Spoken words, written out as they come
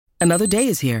Another day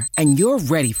is here, and you're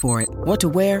ready for it. What to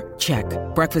wear? Check.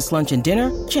 Breakfast, lunch, and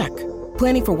dinner? Check.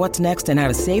 Planning for what's next and how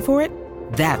to save for it?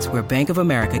 That's where Bank of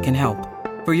America can help.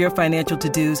 For your financial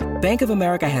to-dos, Bank of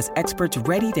America has experts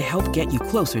ready to help get you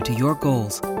closer to your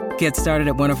goals. Get started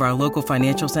at one of our local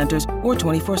financial centers or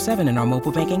 24/7 in our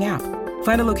mobile banking app.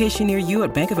 Find a location near you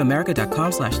at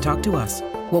bankofamerica.com/talktous.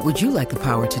 What would you like the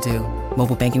power to do?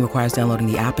 Mobile banking requires downloading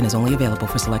the app and is only available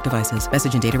for select devices.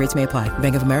 Message and data rates may apply.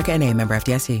 Bank of America N.A., member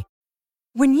FDIC.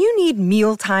 When you need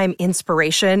mealtime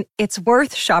inspiration, it's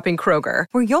worth shopping Kroger,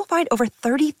 where you'll find over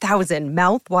 30,000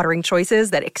 mouth-watering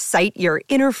choices that excite your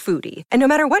inner foodie. And no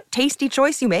matter what tasty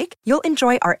choice you make, you'll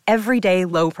enjoy our everyday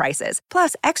low prices,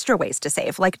 plus extra ways to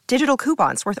save, like digital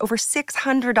coupons worth over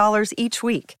 $600 each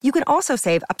week. You can also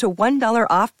save up to $1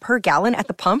 off per gallon at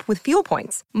the pump with fuel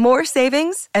points. More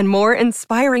savings and more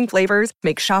inspiring flavors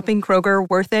make shopping Kroger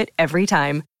worth it every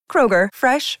time. Kroger,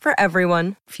 fresh for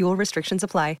everyone. Fuel restrictions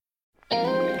apply. All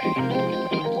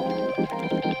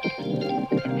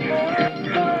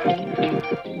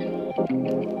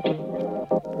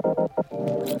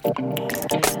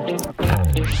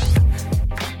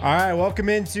right, welcome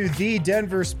into the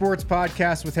Denver Sports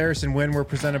Podcast with Harrison Wynn. We're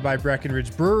presented by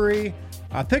Breckenridge Brewery.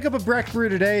 Pick up a Breck Brew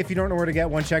today. If you don't know where to get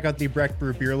one, check out the Breck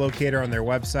Brew beer locator on their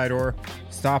website or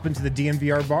stop into the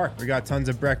DNVR bar. We got tons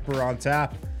of Breck Brew on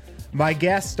tap. My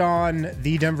guest on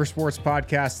the Denver Sports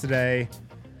Podcast today,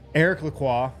 Eric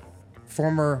Lacroix,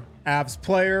 former Avs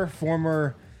player,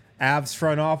 former Avs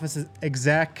front office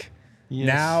exec,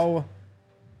 now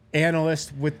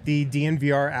analyst with the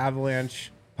DNVR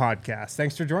Avalanche podcast.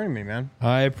 Thanks for joining me, man.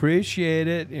 I appreciate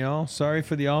it. Sorry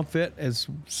for the outfit. It's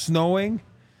snowing.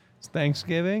 It's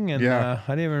Thanksgiving, and I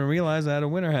didn't even realize I had a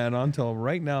winter hat on until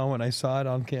right now when I saw it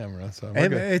on camera. So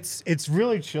it's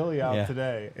really chilly out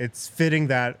today. It's fitting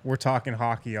that we're talking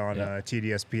hockey on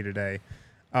TDSP today.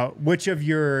 Which of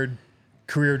your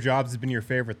career jobs has been your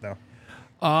favorite, though?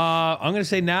 I'm going to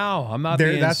say now. I'm not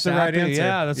being that's sappy. The right answer.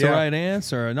 Yeah, that's the right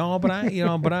answer. No, but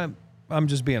I'm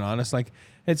just being honest. Like,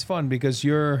 it's fun because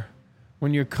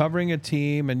when you're covering a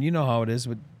team, and you know how it is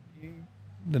with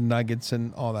the Nuggets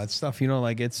and all that stuff.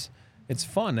 It's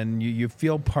fun, and you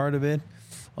feel part of it.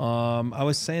 I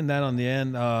was saying that at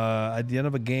the end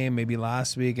of a game, maybe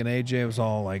last week, and AJ was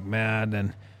all like mad,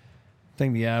 and I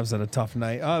think the Avs had a tough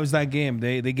night. Oh, it was that game.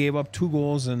 They gave up 2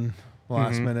 goals in the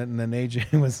last minute, and then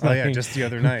AJ was like, just the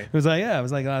other night. It was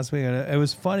like last week. And it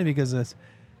was funny because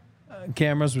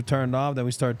cameras were turned off. Then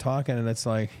we started talking, and it's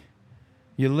like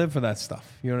you live for that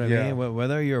stuff. You know what I mean?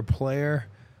 Whether you're a player,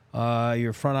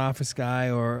 you're a front office guy,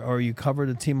 or you cover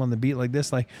the team on the beat like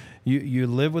this, like you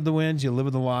live with the wins, you live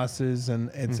with the losses,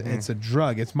 and it's a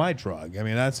drug. It's my drug. I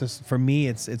mean, that's just for me.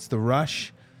 It's the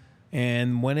rush.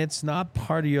 And when it's not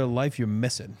part of your life, you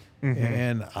miss it.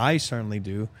 And I certainly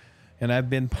do. And I've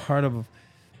been parts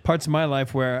of my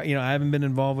life where, I haven't been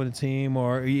involved with a team,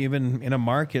 or even in a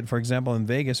market. For example, in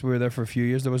Vegas, we were there for a few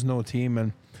years. There was no team,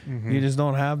 and you just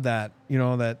don't have that,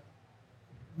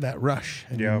 that rush.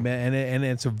 And, and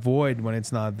it's a void when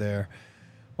it's not there,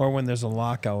 or when there's a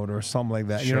lockout or something like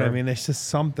that. You know what I mean? It's just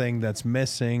something that's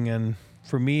missing. And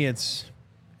for me, it's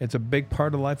a big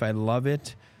part of life. I love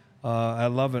it. I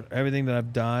love it, everything that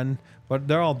I've done, but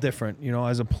they're all different.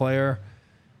 As a player,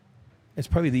 it's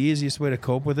probably the easiest way to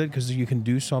cope with it because you can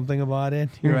do something about it,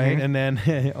 right? And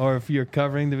then, or if you're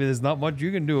covering there's not much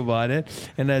you can do about it.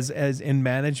 And as in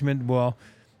management, well,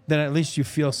 then at least you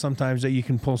feel sometimes that you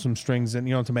can pull some strings and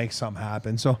to make something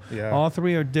happen. So all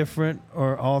three are different,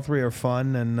 or all three are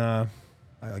fun, and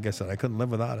like I said, I couldn't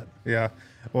live without it. Yeah,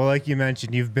 well, like you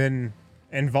mentioned, you've been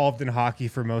involved in hockey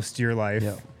for most of your life.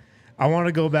 Yeah. I want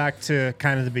to go back to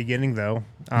kind of the beginning, though.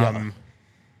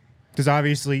 Because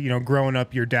obviously, growing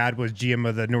up, your dad was GM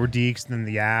of the Nordiques and then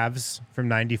the Avs from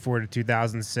 94 to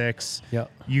 2006. Yeah.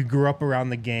 You grew up around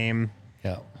the game.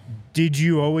 Yeah. Did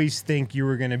you always think you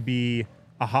were going to be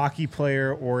a hockey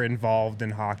player or involved in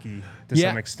hockey to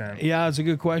some extent? Yeah, it's a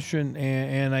good question.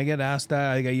 And I get asked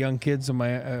that. I got young kids of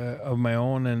my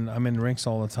own, and I'm in rinks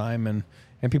all the time. And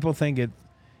people think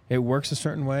it works a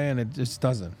certain way, and it just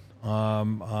doesn't.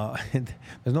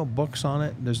 There's no books on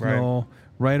it. There's no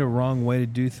right or wrong way to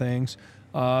do things.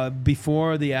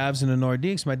 Before the Avs and the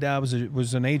Nordiques, my dad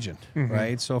was an agent,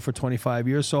 right? So for 25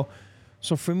 years. So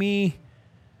for me,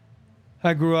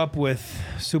 I grew up with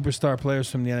superstar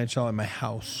players from the NHL at my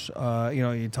house.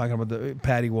 You're talking about the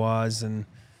Patty Waz and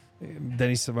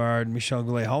Denis Savard, Michel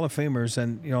Goulet, Hall of Famers,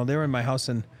 and they were in my house.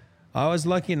 And I was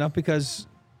lucky enough because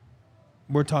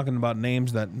we're talking about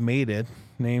names that made it,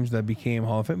 names that became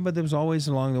Hall of Fame, but there was always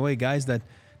along the way guys that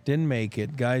didn't make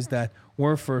it, guys that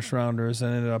were first rounders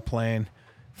and ended up playing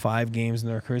 5 games in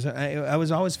their careers. I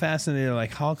was always fascinated,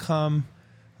 like, how come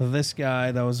this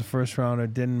guy that was a first rounder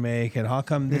didn't make it? How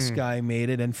come this guy made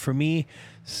it? And for me,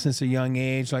 since a young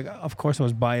age, like, of course I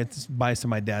was biased to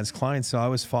my dad's clients, so I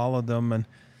always followed them and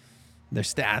their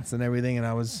stats and everything, and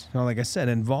I was, like I said,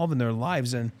 involved in their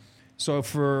lives. And so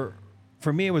for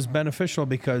me, it was beneficial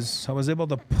because I was able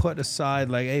to put aside,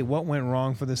 like, hey, what went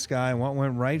wrong for this guy and what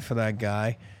went right for that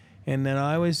guy. And then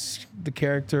I always, the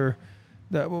character,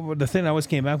 the thing that always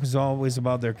came back was always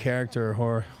about their character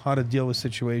or how to deal with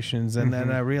situations. And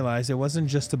then I realized it wasn't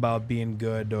just about being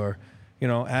good or,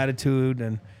 attitude,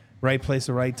 and right place,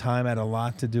 the right time had a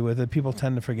lot to do with it. People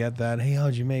tend to forget that. Hey,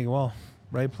 how'd you make it? Well,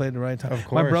 right play at the right time. Of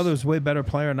course. My brother was a way better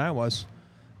player than I was.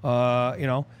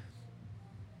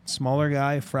 Smaller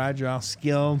guy, fragile,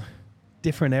 skilled,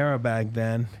 different era back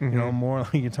then. More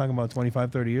like you're talking about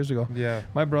 25, 30 years ago. Yeah.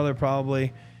 My brother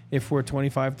probably, if we're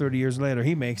 25, 30 years later,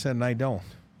 he makes it and I don't.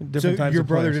 So your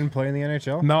brother didn't play in the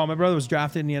NHL? No, my brother was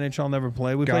drafted in the NHL, never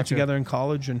played. We played together in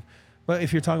college, but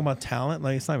if you're talking about talent,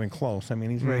 like, it's not even close. I mean,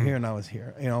 he's right here and I was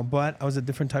here. But I was a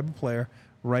different type of player,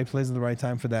 right place at the right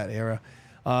time for that era.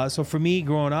 So for me,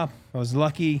 growing up, I was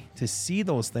lucky to see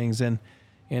those things, and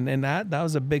that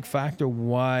was a big factor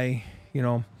why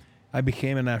I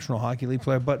became a National Hockey League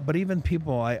player. But even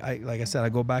people, I like I said, I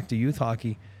go back to youth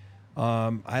hockey.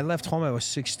 I left home. I was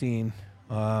 16.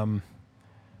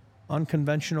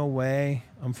 Unconventional way.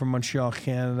 I'm from Montreal,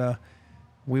 Canada.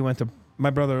 My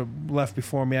brother left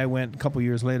before me. I went a couple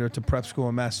years later to prep school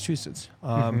in Massachusetts.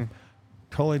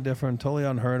 Totally different, totally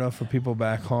unheard of for people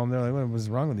back home. They're like, what was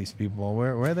wrong with these people?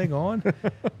 Where are they going?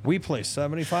 We play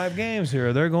 75 games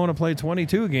here. They're going to play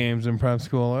 22 games in prep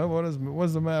school.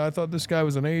 What's the matter? I thought this guy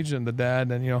was an agent, the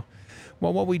dad. And,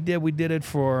 well, what we did it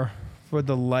for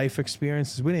the life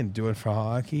experiences. We didn't do it for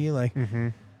hockey. Like,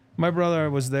 my brother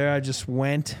was there. I just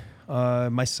went.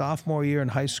 My sophomore year in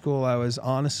high school, I was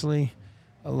honestly,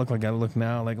 I look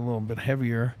now, like a little bit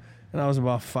heavier. And I was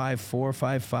about 5'4",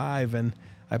 5'5", and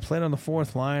I played on the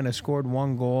fourth line. I scored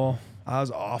 1 goal. I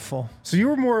was awful. So you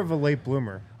were more of a late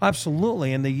bloomer.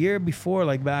 Absolutely. And the year before,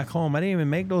 like back home, I didn't even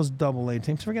make those AA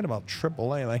teams. Forget about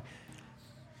AAA. Like,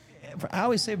 I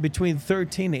always say between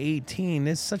 13 to 18,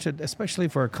 it's especially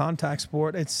for a contact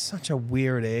sport, it's such a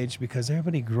weird age because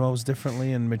everybody grows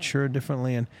differently and mature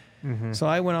differently. And so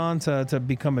I went on to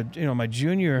become my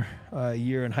junior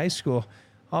year in high school.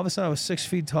 All of a sudden I was 6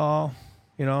 feet tall.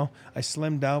 I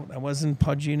slimmed out. I wasn't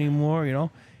pudgy anymore. I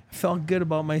felt good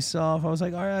about myself. I was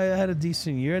like, all right, I had a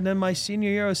decent year. And then my senior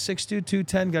year, I was 6'2",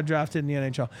 210, got drafted in the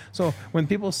NHL. So when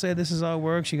people say this is how it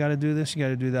works, you got to do this, you got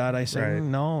to do that, I say,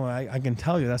 no, I can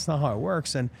tell you that's not how it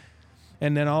works. And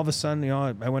then all of a sudden,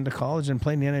 I went to college and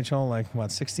played in the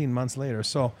NHL 16 months later.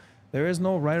 So there is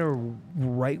no right or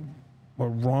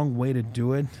wrong way to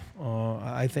do it.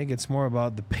 I think it's more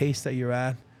about the pace that you're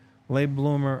at. Late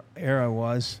bloomer era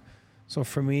was. So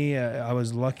for me, I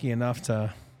was lucky enough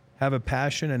to have a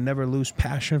passion and never lose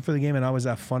passion for the game, and always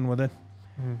have fun with it.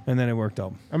 And then it worked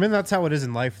out. I mean, that's how it is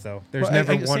in life, though. There's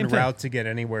never one route to get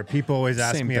anywhere. People always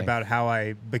ask me about how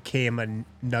I became a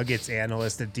Nuggets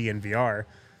analyst at DNVR.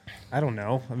 I don't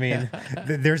know. I mean,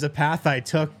 there's a path I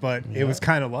took, but it was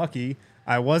kind of lucky.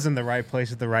 I was in the right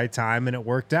place at the right time, and it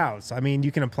worked out. So, I mean,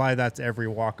 you can apply that to every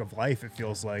walk of life, it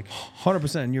feels like.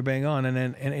 100%. You're bang on.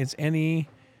 And it's any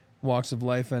walks of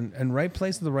life and right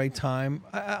place at the right time.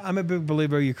 I'm a big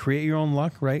believer you create your own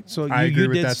luck, right? So I agree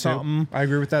with did that something. I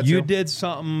agree with that You too. did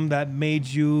something that made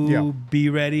you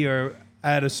be ready or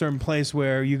at a certain place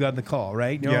where you got the call,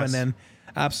 right? Yes. And then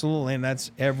absolutely, and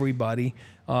that's everybody.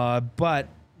 But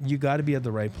you got to be at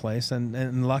the right place,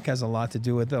 and luck has a lot to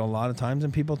do with it a lot of times,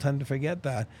 and people tend to forget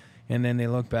that. And then they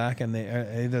look back and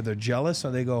they're jealous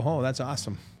or they go, oh, that's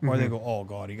awesome. Or they go, oh,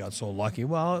 God, he got so lucky.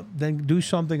 Well, then do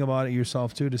something about it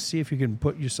yourself, too, to see if you can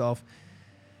put yourself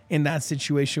in that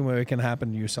situation where it can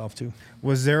happen to yourself, too.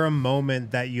 Was there a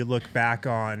moment that you look back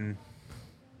on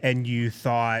and you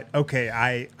thought, okay,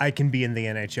 I can be in the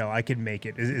NHL. I can make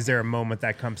it. Is there a moment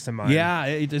that comes to mind? Yeah,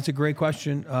 it's a great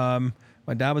question.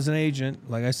 My dad was an agent.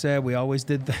 Like I said, we always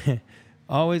did that.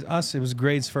 Always us. It was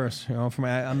grades first. For me,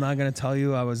 I'm not going to tell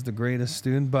you I was the greatest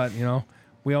student, but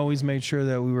we always made sure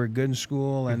that we were good in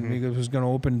school, and it was going to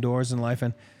open doors in life.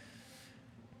 And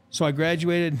so I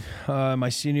graduated my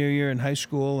senior year in high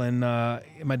school, and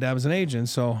my dad was an agent.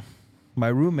 So my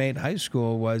roommate in high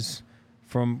school was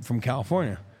from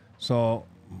California. So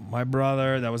my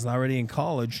brother that was already in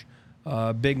college,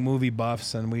 big movie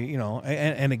buffs, and we,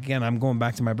 and again, I'm going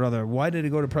back to my brother. Why did he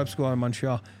go to prep school in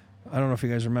Montreal? I don't know if you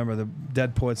guys remember the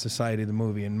Dead Poets Society, the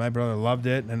movie, and my brother loved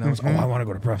it, and I was, I want to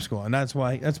go to prep school, and that's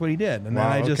what he did. And then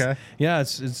I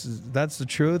just, that's the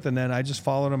truth. And then I just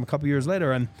followed him a couple years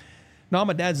later, and now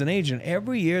my dad's an agent.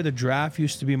 Every year the draft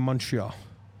used to be in Montreal,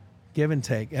 give and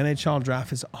take. NHL draft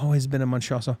has always been in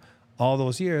Montreal. So all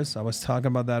those years, I was talking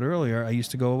about that earlier, I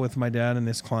used to go with my dad and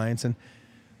his clients, and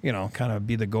kind of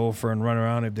be the gopher and run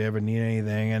around if they ever need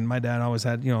anything. And my dad always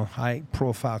had, high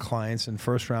profile clients and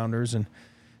first rounders. And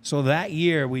so that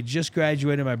year we just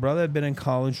graduated. My brother had been in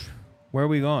college. Where are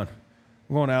we going?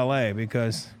 We're going to LA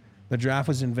because the draft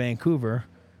was in Vancouver.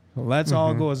 So let's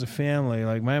all go as a family.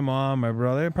 Like my mom, my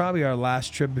brother, probably our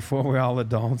last trip before we're all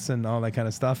adults and all that kind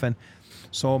of stuff. And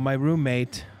so my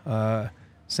roommate,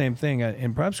 same thing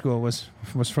in prep school was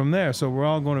from there. So we're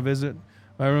all going to visit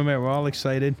my roommate. We're all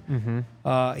excited.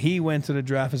 He went to the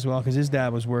draft as well because his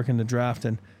dad was working the draft.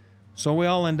 And so we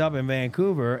all end up in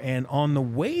Vancouver. And on the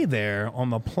way there, on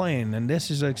the plane, and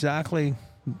this is exactly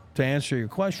to answer your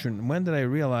question, when did I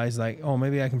realize,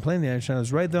 maybe I can play in the NHL? I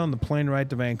was right there on the plane ride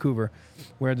to Vancouver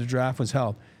where the draft was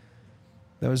held.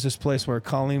 There was this place where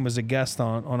Colleen was a guest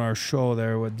on our show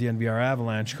there with DNVR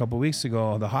Avalanche a couple of weeks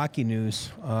ago, the Hockey News.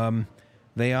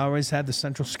 They always had the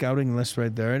central scouting list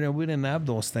right there, and we didn't have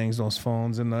those things, those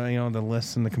phones, and the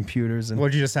lists and the computers. And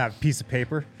what did you just have? A piece of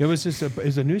paper? It was just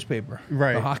a newspaper,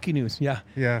 right? The Hockey News, yeah.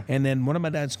 And then one of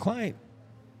my dad's client,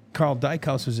 Carl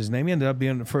Dykhouse was his name. He ended up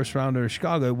being the first rounder of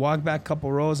Chicago. He walked back a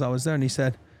couple rows. I was there, and he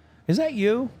said, "Is that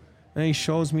you?" And he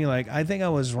shows me I think I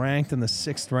was ranked in the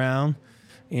 6th round,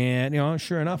 and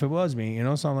sure enough, it was me.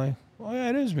 So I'm like, "Oh yeah,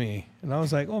 it is me." And I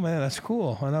was like, "Oh man, that's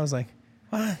cool." And I was like,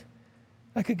 "What?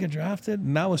 I could get drafted?"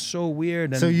 And that was so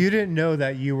weird. And so you didn't know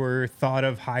that you were thought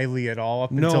of highly at all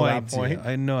up until that point?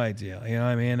 I had no idea. You know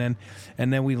what I mean?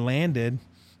 And then we landed,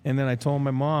 and then I told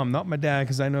my mom, not my dad,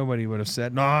 because I know what he would have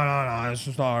said. No, this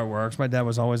is not how it works. My dad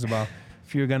was always about,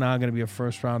 if you're not going to be a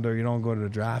first rounder, you don't go to the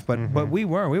draft. But we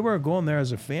were going there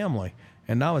as a family,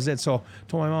 and that was it. So I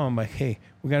told my mom, I'm like, hey,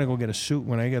 we got to go get a suit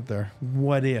when I get there.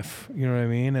 What if? You know what I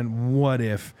mean? And what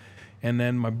if? And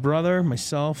then my brother,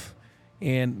 myself,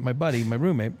 and my buddy, my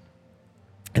roommate,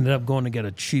 ended up going to get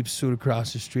a cheap suit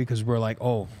across the street because we're like,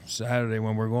 Saturday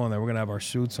when we're going there, we're going to have our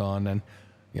suits on, and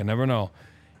you never know.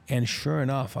 And sure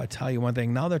enough, I tell you one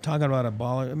thing, now they're talking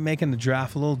about making the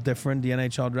draft a little different, the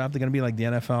NHL draft. They're going to be like the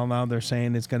NFL now. They're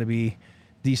saying it's going to be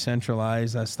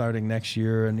decentralized starting next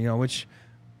year, and which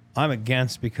I'm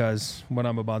against because what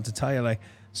I'm about to tell you.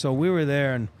 So we were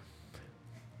there, and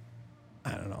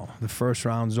I don't know, the first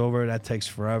round's over, that takes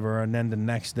forever, and then the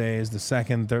next day is the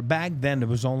second, third. Back then, there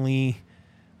was only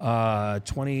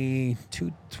 23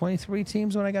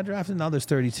 teams when I got drafted. Now there's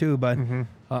 32, but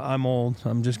I'm old.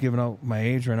 I'm just giving out my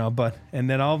age right now. And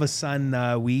then all of a sudden,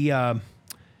 there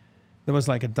was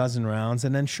a dozen rounds,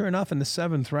 and then sure enough, in the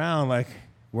 7th round,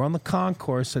 we're on the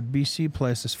concourse at BC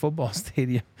Place, this football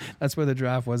stadium. That's where the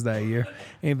draft was that year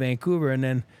in Vancouver,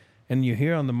 and you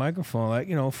hear on the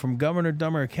microphone, from Governor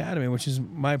Dummer Academy, which is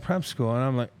my prep school.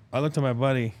 And I looked at my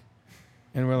buddy,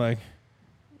 and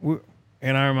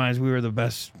in our minds, we were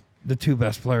the 2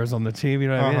 best players on the team. You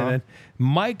know what I mean? And then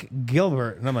Mike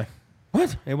Gilbert, and I'm like,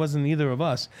 what? It wasn't either of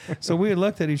us. So we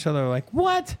looked at each other like,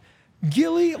 what?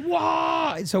 Gilly?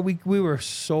 Wow! So we were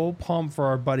so pumped for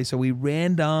our buddy. So we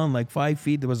ran down 5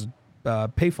 feet. There was a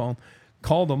payphone,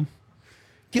 called him.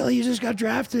 Gilly, you just got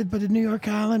drafted by the New York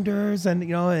Islanders, and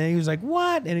and he was like,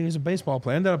 "What?" And he was a baseball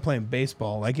player. Ended up playing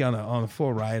baseball, on a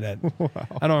full ride at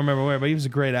I don't remember where, but he was a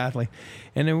great athlete.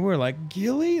 And then we were like,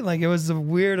 "Gilly," it was the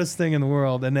weirdest thing in the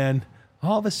world. And then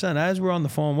all of a sudden, as we're on the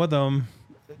phone with them,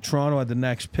 Toronto had the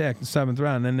next pick, the 7th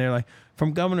round, and then they're like,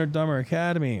 "From Governor Dummer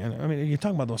Academy," and I mean, you're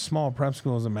talking about those small prep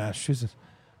schools in Massachusetts.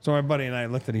 So my buddy and I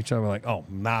looked at each other like, "Oh,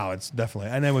 now it's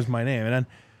definitely," and that was my name. And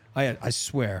then I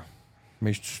swear.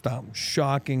 May sound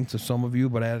shocking to some of you,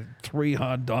 but I had 3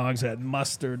 hot dogs, I had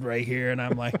mustard right here, and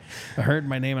I'm like, I heard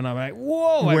my name, and I'm like,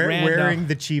 whoa! Wearing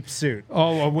the cheap suit.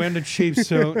 Oh, I'm wearing the cheap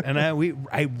suit, and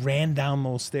I ran down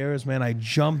those stairs, man. I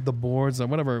jumped the boards, or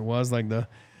whatever it was, and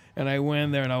I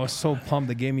went there, and I was so pumped.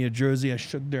 They gave me a jersey. I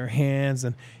shook their hands,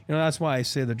 and that's why I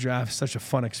say the draft is such a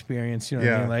fun experience. What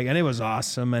I mean? And it was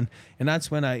awesome, and that's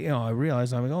when I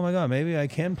realized, I'm like, oh my god, maybe I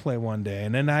can play one day.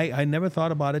 And then I never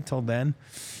thought about it till then.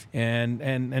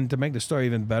 And to make the story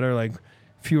even better, a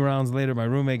few rounds later, my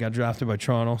roommate got drafted by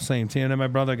Toronto, same team, and then my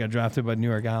brother got drafted by New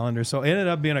York Islanders. So it ended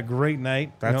up being a great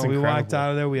night. That's we incredible. walked out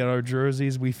of there, we had our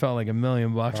jerseys, we felt like $1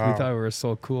 million. Wow. We thought we were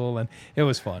so cool, and it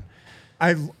was fun.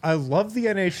 I love the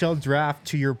NHL draft,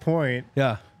 to your point.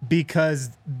 Yeah.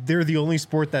 because they're the only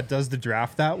sport that does the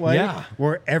draft that way. Yeah.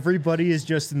 Where everybody is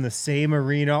just in the same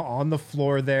arena on the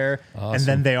floor there. Awesome. And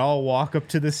then they all walk up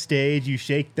to the stage. You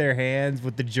shake their hands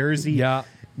with the jersey. Yeah.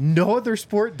 No other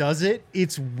sport does it.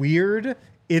 It's weird.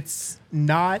 It's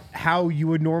not how you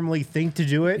would normally think to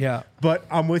do it. Yeah. But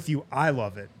I'm with you. I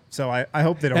love it. So I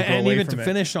hope they don't go away from it. And even to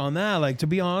finish on that, like, to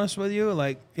be honest with you,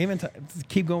 like, even to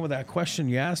keep going with that question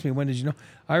you asked me, when did you know?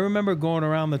 I remember going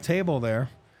around the table there,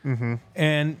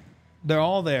 and they're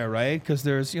all there, right? Because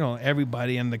there's,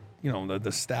 everybody and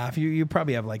the staff. You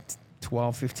probably have like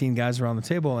 12, 15 guys around the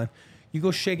table, and you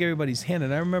go shake everybody's hand.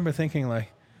 And I remember thinking,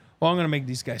 like, well, I'm going to make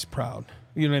these guys proud.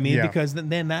 You know what I mean? Yeah. Because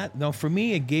then that, for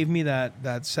me, it gave me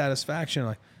that satisfaction.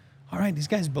 Like, all right, these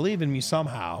guys believe in me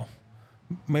somehow.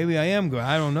 Maybe I am good.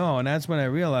 I don't know. And that's when I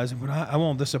realized, but I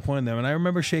won't disappoint them. And I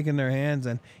remember shaking their hands,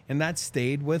 and that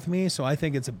stayed with me. So I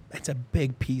think it's a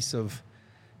big piece of,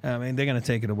 I mean, they're going to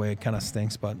take it away. It kind of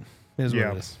stinks, but it is what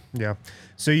it is. Yeah.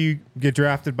 So you get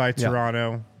drafted by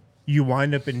Toronto. You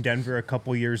wind up in Denver a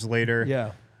couple years later.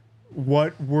 Yeah.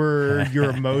 What were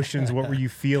your emotions? What were you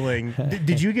feeling?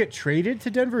 Did you get traded to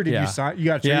Denver? Did you sign? You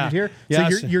got traded here? Yeah.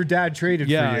 So your dad traded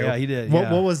for you. Yeah, he did.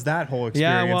 What was that whole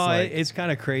experience well, like? It's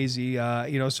kind of crazy.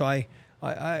 So I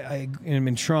am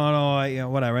in Toronto.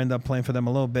 I end up playing for them a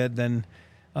little bit. Then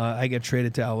I get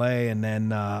traded to LA, and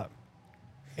then I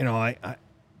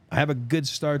have a good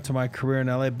start to my career in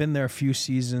LA. I've been there a few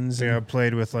seasons. Yeah,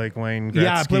 played with like Wayne Gretzky.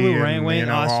 Yeah, I played with Wayne.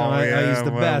 Awesome. He's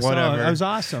the best. Whatever. I was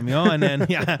awesome, And then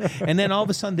and then all of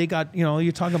a sudden they got,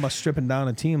 you're talking about stripping down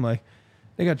a team. Like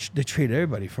they traded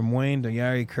everybody from Wayne to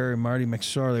Yari Curry, Marty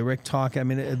McSorley, Rick Talk. I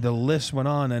mean, the list went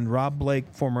on. And Rob Blake,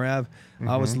 former Av,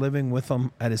 I was living with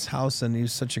him at his house, and he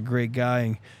was such a great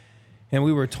guy. And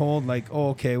we were told, like, oh,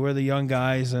 okay, we're the young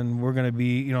guys, and we're going to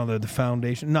be, the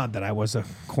foundation. Not that I was a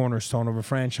cornerstone of a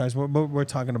franchise, but we're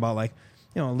talking about, like,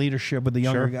 leadership with the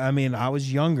younger guys. I mean, I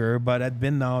was younger, but I'd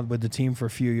been now with the team for a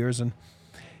few years.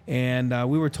 And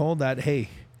we were told that, hey,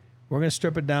 we're going to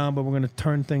strip it down, but we're going to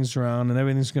turn things around, and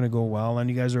everything's going to go well, and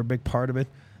you guys are a big part of it.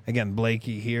 Again,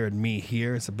 Blakey here and me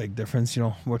here, it's a big difference.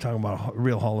 We're talking about a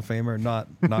real Hall of Famer, not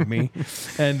me.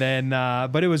 And then,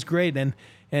 but it was great.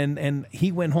 And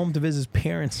he went home to visit his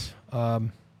parents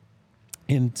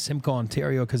in Simcoe,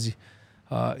 Ontario, because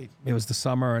it was the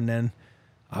summer. And then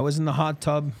I was in the hot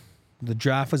tub. The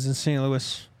draft was in St.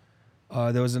 Louis.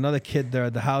 There was another kid there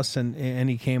at the house, and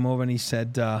he came over and he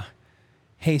said,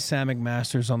 hey, Sam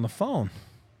McMaster's on the phone,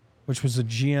 which was our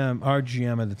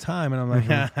GM at the time. And I'm like,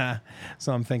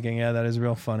 So I'm thinking, yeah, that is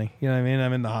real funny. You know what I mean?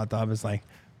 I'm in the hot tub. It's like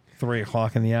 3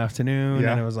 o'clock in the afternoon,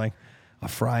 and it was like a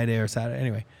Friday or Saturday.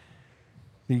 Anyway.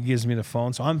 He gives me the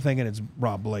phone, so I'm thinking it's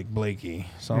Rob Blakey.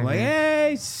 So I'm like,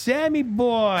 hey, Sammy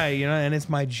boy, and it's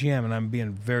my GM, and I'm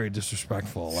being very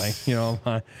disrespectful. Like,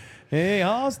 hey,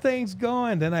 how's things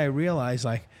going? Then I realize,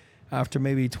 like, after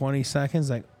maybe 20 seconds,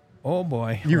 like, oh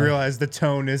boy. You realize the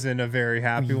tone isn't a very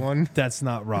happy one. That's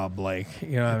not Rob Blake.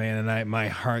 You know what I mean? And my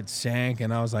heart sank,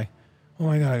 and I was like, oh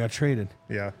my God, I got traded.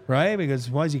 Yeah. Right? Because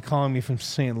why is he calling me from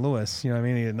St. Louis? You know what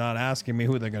I mean? He's not asking me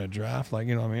who they're going to draft. Like,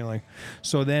 you know what I mean? Like,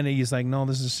 so then he's like, no,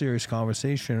 this is a serious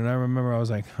conversation. And I remember I was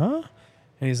like, huh?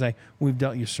 And he's like, we've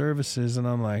dealt your services. And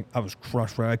I'm like, I was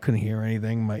crushed, right? I couldn't hear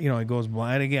anything. It goes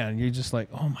blind again. You're just like,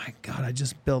 oh my God, I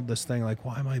just built this thing. Like,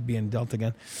 why am I being dealt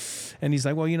again? And he's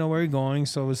like, well, where are you going?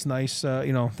 So it's nice.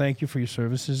 Thank you for your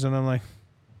services. And I'm like,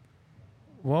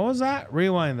 what was that?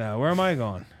 Rewind that. Where am I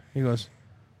going? He goes,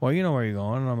 well, you know where you're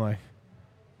going. And I'm like,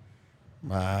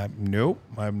 nope,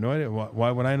 I have no idea.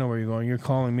 Why would I know where you're going? You're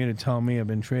calling me to tell me I've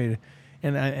been traded.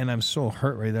 And I'm so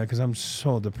hurt right there because I'm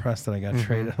so depressed that I got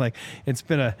traded. Like, it's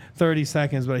been 30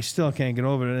 seconds, but I still can't get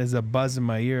over it. There's a buzz in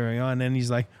my ear. And then he's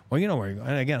like, well, you know where you're going.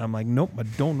 And again, I'm like, nope, I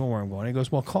don't know where I'm going. He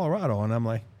goes, well, Colorado. And I'm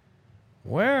like,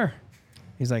 where?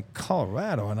 He's like,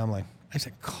 Colorado. And I'm like, I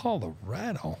said,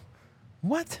 Colorado?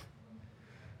 What?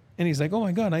 And he's like, oh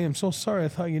my God, I am so sorry. I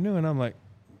thought you knew. And I'm like,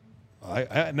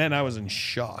 and then I was in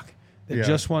shock. They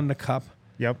just won the cup.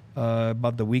 Yep.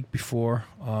 About the week before.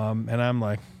 And I'm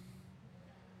like,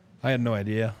 I had no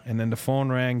idea. And then the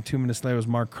phone rang. 2 minutes later, it was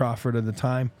Mark Crawford at the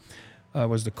time,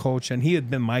 was the coach. And he had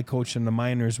been my coach in the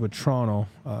minors with Toronto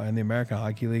in the American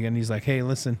Hockey League. And he's like, hey,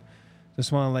 listen,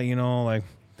 just want to let you know, like,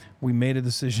 we made a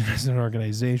decision as an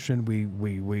organization.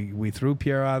 We threw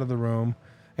Pierre out of the room.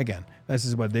 Again, this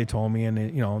is what they told me.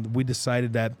 And, we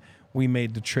decided that we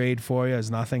made the trade for you. It has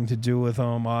nothing to do with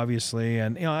him, obviously.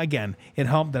 And, again, it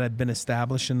helped that I'd been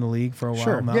established in the league for a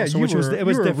while now. Yeah, so it was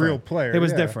different. A real player. It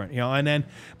was different, and then,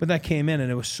 but that came in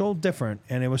and it was so different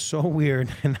and it was so weird.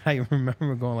 And I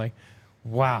remember going like,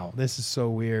 wow, this is so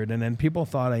weird. And then people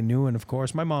thought I knew, and of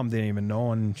course, my mom didn't even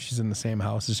know, and she's in the same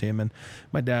house as him. And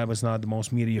my dad was not the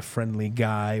most media-friendly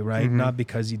guy, right? Mm-hmm. Not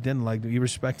because he didn't like it. He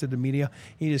respected the media.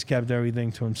 He just kept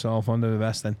everything to himself under the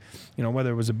vest. And, whether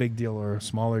it was a big deal or a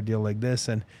smaller deal like this.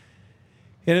 And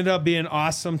it ended up being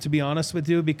awesome, to be honest with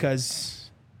you, because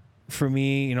for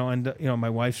me, my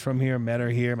wife's from here, met her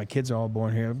here. My kids are all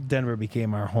born here. Denver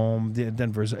became our home.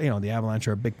 Denver's, the Avalanche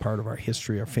are a big part of our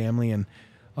history, our family, and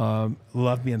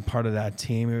love being part of that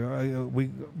team.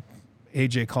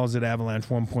 AJ calls it Avalanche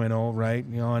 1.0, right?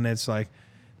 And it's like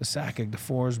the Sakic, the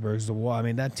Forsbergs, the Wall. I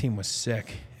mean, that team was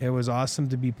sick. It was awesome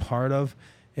to be part of.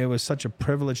 It was such a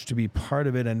privilege to be part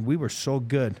of it, and we were so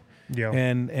good. Yeah.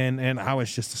 And I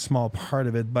was just a small part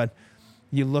of it. But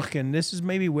you look, and this is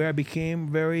maybe where I became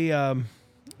very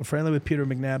friendly with Peter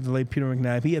McNabb, the late Peter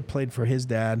McNabb. He had played for his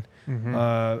dad,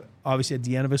 obviously at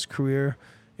the end of his career.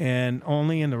 And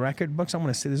only in the record books, I'm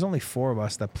going to say there's only 4 of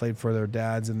us that played for their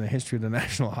dads in the history of the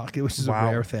National Hockey, which is a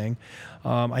rare thing.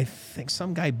 I think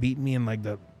some guy beat me in like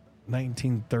the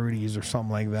 1930s or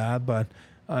something like that. But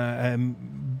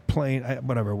I'm playing,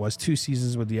 whatever it was, 2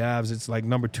 seasons with the Avs. It's like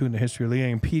number 2 in the history of the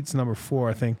league. And Pete's number 4,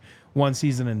 I think, 1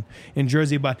 season in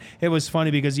Jersey. But it was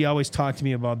funny because he always talked to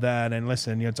me about that. And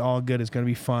listen, it's all good. It's going to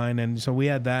be fine. And so we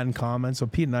had that in common. So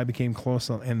Pete and I became close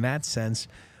in that sense.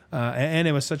 And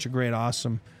it was such a great,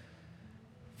 awesome,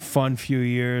 fun few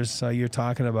years. You're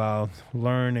talking about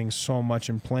learning so much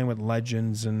and playing with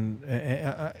legends, and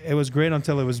it was great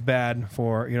until it was bad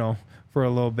for a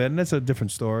little bit, and that's a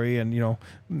different story. And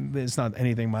it's not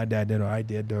anything my dad did or I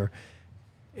did, or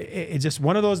it's just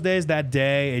one of those days. That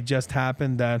day, it just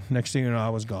happened that next thing you know,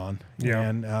 I was gone. Yeah,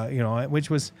 and which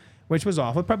was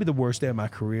awful. Probably the worst day of my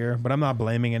career. But I'm not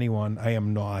blaming anyone. I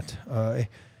am not.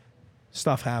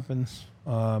 Stuff happens.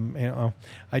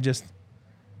 I just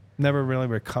never really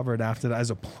recovered after that as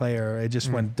a player. It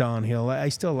just went downhill. I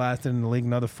still lasted in the league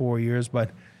another 4 years, but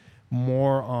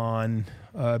more on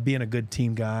being a good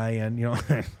team guy. And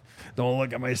don't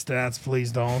look at my stats,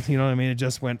 please don't. You know what I mean? It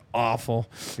just went awful.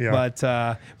 Yeah.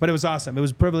 But it was awesome. It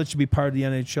was a privilege to be part of the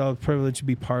NHL. A privilege to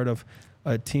be part of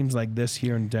teams like this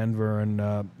here in Denver, and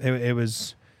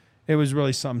it was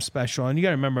really something special. And you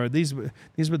got to remember, these were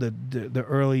the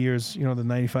early years, the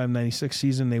 95-96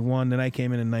 season. They won. Then I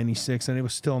came in 96, and it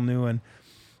was still new, and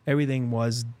everything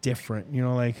was different.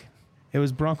 Like it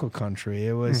was Bronco country.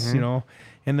 It was,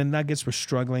 and the Nuggets were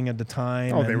struggling at the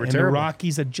time. Oh, they were terrible. The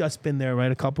Rockies had just been there,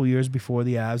 right, a couple years before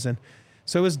the Avs. And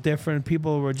so it was different.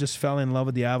 People just fell in love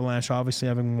with the Avalanche, obviously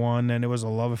having won, and it was a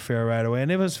love affair right away.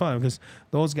 And it was fun because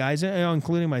those guys,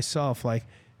 including myself, like,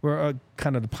 we're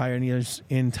kind of the pioneers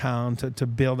in town to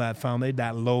build that foundation,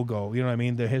 that logo. You know what I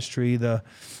mean? The history, the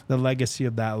legacy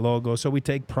of that logo. So we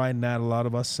take pride in that, a lot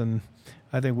of us, and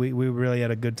I think we really had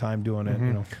a good time doing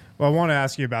it. Well, I want to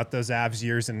ask you about those Avs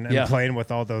years and playing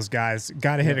with all those guys.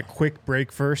 Got to hit a quick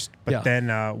break first, but then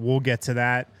we'll get to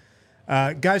that.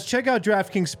 Guys, check out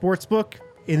DraftKings Sportsbook.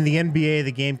 In the NBA,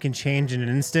 the game can change in an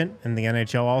instant, and the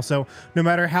NHL also. No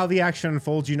matter how the action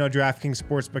unfolds, DraftKings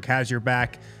Sportsbook has your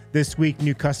back. This week,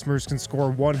 new customers can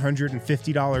score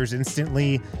 $150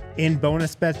 instantly in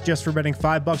bonus bets just for betting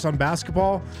 $5 on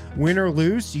basketball. Win or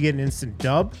lose, you get an instant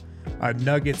dub.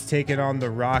 Nuggets taking on the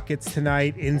Rockets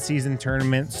tonight, in-season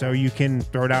tournament, so you can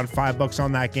throw down $5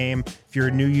 on that game. If you're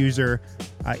a new user,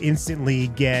 instantly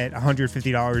get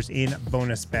 $150 in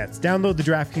bonus bets. Download the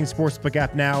DraftKings Sportsbook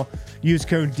app now. Use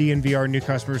code DNVR. New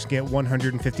customers get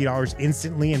 $150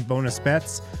 instantly in bonus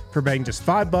bets for betting just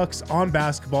 $5 on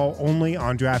basketball only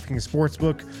on DraftKings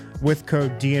Sportsbook. With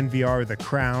code DNVR, the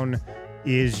crown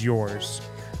is yours.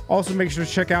 Also, make sure to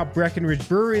check out Breckenridge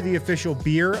Brewery, the official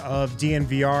beer of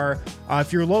DNVR.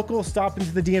 If you're local, stop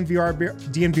into the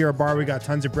DNVR bar. We got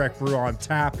tons of Breck Brew on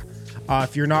tap.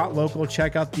 If you're not local,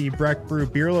 check out the Breck Brew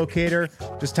beer locator.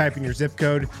 Just type in your zip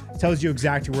code. It tells you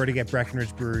exactly where to get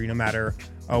Breckenridge Brewery, no matter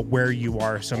where you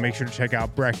are. So make sure to check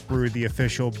out Breck Brew, the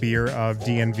official beer of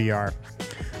DNVR.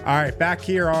 All right, back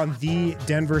here on the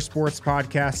Denver Sports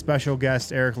Podcast, special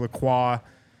guest Eric Lacroix.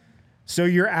 So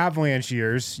your Avalanche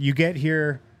years, you get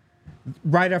here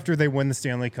right after they win the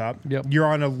Stanley Cup. Yep. You're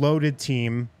on a loaded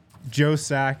team. Joe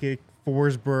Sakic,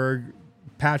 Forsberg,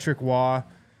 Patrick Waugh.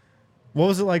 What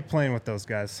was it like playing with those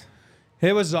guys?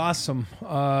 It was awesome.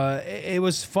 It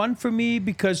was fun for me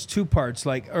because 2 parts.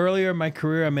 Like earlier in my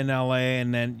career, I'm in LA,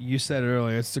 and then you said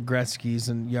earlier, it's the Gretzkys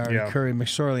and Yari, Curry,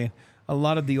 McSorley. A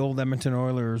lot of the old Edmonton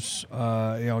Oilers,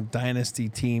 dynasty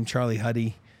team, Charlie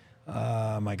Huddy.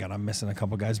 My God, I'm missing a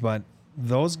couple guys, but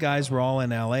those guys were all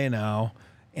in LA now.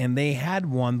 And they had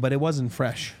one, but it wasn't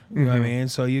fresh. You know what I mean?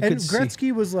 So you could see. And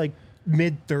Gretzky was like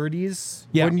mid-30s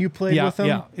when you played with him?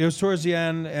 Yeah, it was towards the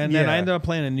end, and then I ended up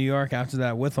playing in New York after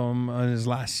that with him on his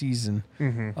last season.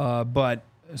 But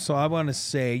so I want to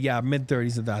say,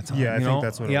 mid-30s at that time. Yeah, I think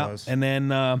that's what it was. And then,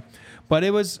 but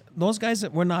it was those guys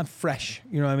that were not fresh,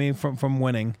 you know what I mean, from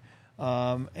winning.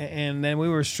 And then we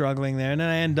were struggling there. And then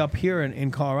I ended up here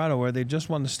in Colorado where they just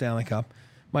won the Stanley Cup.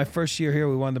 My first year here,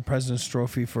 we won the President's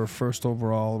Trophy for first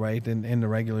overall, right, in the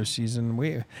regular season.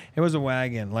 It was a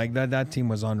wagon. Like, that team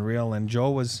was unreal. And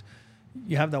Joe was,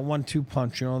 you have that 1-2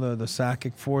 punch, you know, the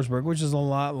Sakic Forsberg, which is a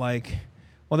lot like,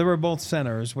 well, they were both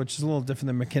centers, which is a little different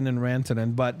than McKinnon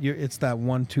Rantanen, but it's that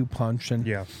 1-2 punch. And,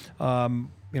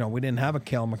 you know, we didn't have a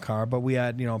Cale Makar, but we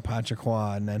had, you know,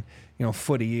 Lacroix and then, you know,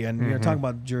 footy, and you're talking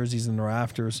about jerseys and the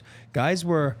rafters. Guys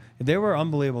were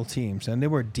unbelievable teams, and they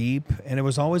were deep, and it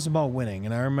was always about winning.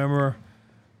 And I remember,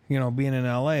 you know, being in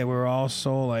LA, we were all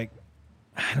so like,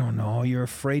 I don't know, you're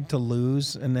afraid to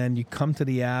lose, and then you come to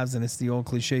the Avs, and it's the old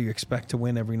cliche, you expect to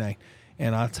win every night.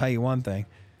 And I'll tell you one thing,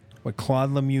 with Claude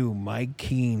Lemieux, Mike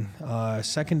Keane,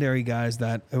 secondary guys,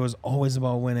 that it was always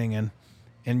about winning,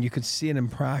 and you could see it in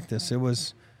practice.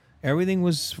 Everything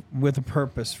was with a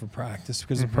purpose for practice,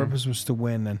 because the purpose was to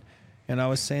win. And I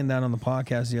was saying that on the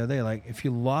podcast the other day, like, if you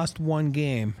lost one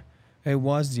game, it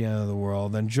was the end of the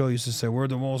world. And Joe used to say, we're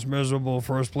the most miserable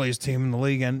first-place team in the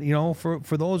league. And, you know, for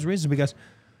those reasons, because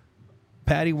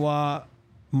Patty Waugh,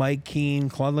 Mike Keane,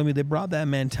 Claude Lemieux, they brought that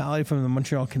mentality from the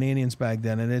Montreal Canadiens back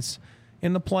then. And it's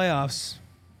in the playoffs,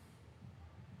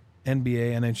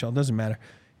 NBA, NHL, doesn't matter.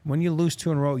 When you lose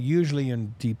 2 in a row, usually you're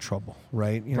in deep trouble,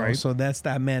 right? You know, so that's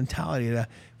that mentality that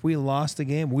if we lost the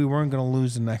game, we weren't going to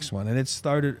lose the next one. And it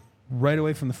started right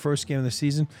away from the first game of the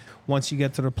season. Once you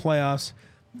get to the playoffs,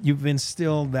 you've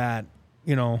instilled that,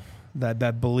 you know,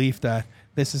 that belief that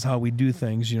this is how we do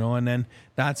things, you know, and then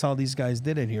that's how these guys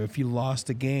did it here. If you lost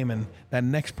a game and that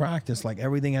next practice, like,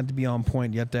 everything had to be on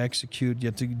point. You had to execute. You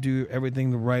had to do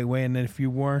everything the right way. And then if you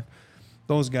weren't,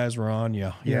 those guys were on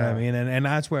you. You know what I mean? And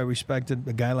that's where I respected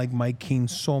a guy like Mike Keane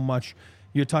so much.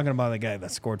 You're talking about a guy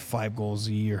that scored 5 goals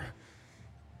a year,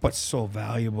 but so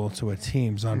valuable to a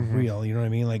team. It's unreal. You know what I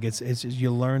mean? Like, it's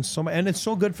you learn so much. And it's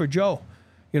so good for Joe,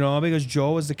 you know, because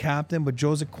Joe is the captain, but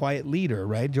Joe's a quiet leader,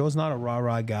 right? Joe's not a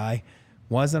rah-rah guy.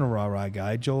 Wasn't a rah-rah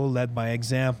guy. Joe led by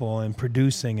example and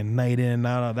producing and night in and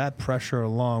out of that pressure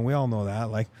along. We all know that,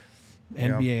 like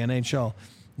NBA, NHL.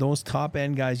 Those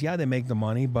top-end guys, they make the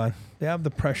money, but they have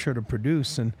the pressure to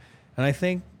produce. And I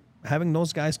think having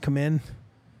those guys come in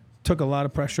took a lot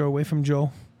of pressure away from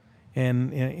Joe,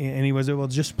 and he was able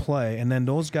to just play. And then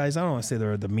those guys, I don't want to say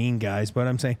they're the mean guys, but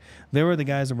I'm saying they were the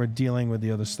guys that were dealing with the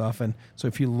other stuff. And so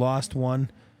if you lost one,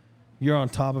 you're on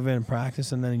top of it in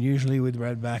practice, and then usually we'd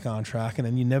right back on track, and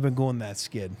then you never go in that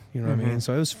skid. You know what I mean?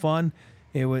 So it was fun.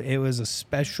 It was a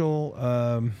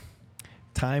special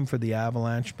time for the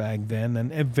Avalanche back then,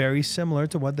 and very similar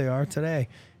to what they are today.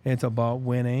 It's about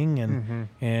winning,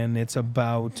 and it's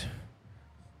about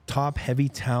top heavy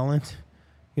talent,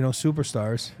 you know,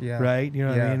 superstars, right? You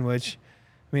know what I mean? Which,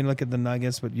 I mean, look at the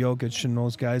Nuggets with Jokic and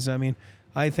those guys. I mean,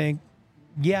 I think,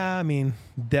 I mean,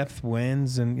 depth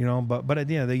wins, and, you know, but at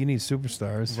the end of the day, you need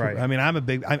superstars, right? I mean,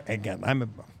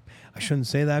 I shouldn't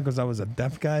say that because I was a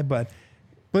depth guy, but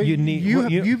you need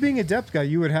you being a depth guy,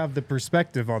 you would have the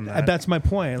perspective on that. That's my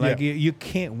point. Like, you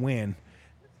can't win.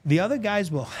 The other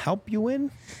guys will help you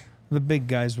win. The big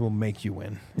guys will make you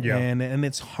win. Yeah. And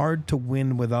it's hard to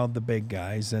win without the big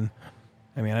guys. And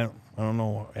I mean, I don't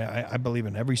know. I believe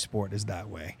in every sport is that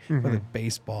way. Whether it's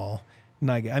baseball,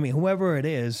 I mean, whoever it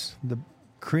is, the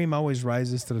cream always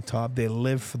rises to the top. They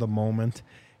live for the moment.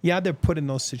 They're put in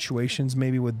those situations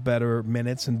maybe with better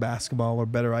minutes in basketball or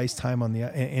better ice time in the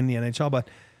NHL, but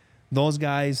those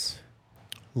guys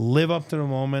live up to the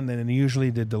moment, and usually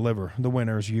they deliver. The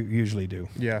winners usually do.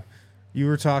 Yeah. You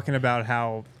were talking about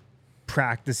how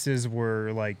practices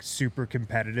were, like, super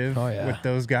competitive with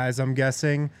those guys, I'm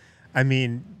guessing. I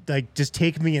mean, like, just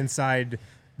take me inside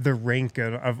the rink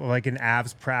of like an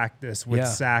Avs practice with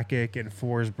Sakic and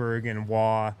Forsberg and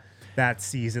Waugh that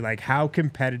season. Like, how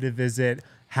competitive is it?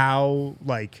 How,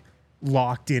 like,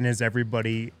 locked in is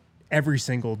everybody every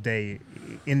single day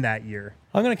in that year?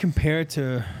 I'm going to compare it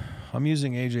to, I'm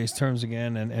using AJ's terms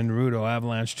again, and Rudo,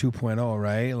 Avalanche 2.0,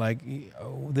 right? Like,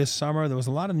 this summer, there was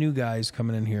a lot of new guys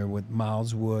coming in here with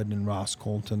Miles Wood and Ross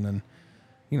Colton, and,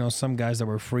 you know, some guys that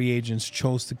were free agents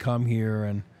chose to come here,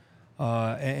 and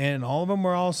all of them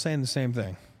were all saying the same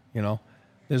thing, you know.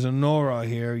 There's an aura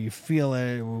here. You feel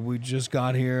it. We just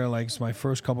got here. Like, it's my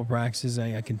first couple practices.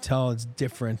 I can tell it's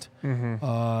different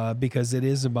because it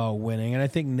is about winning. And I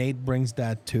think Nate brings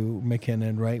that to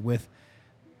McKinnon, right? With,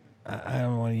 I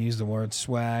don't want to use the word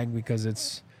swag because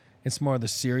it's it's more the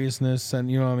seriousness,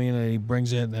 and you know what I mean. And he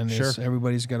brings it, and Sure.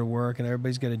 everybody's got to work, and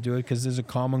everybody's got to do it because there's a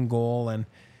common goal, and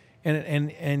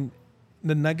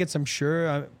the Nuggets, I'm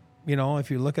sure, you know, if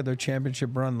you look at their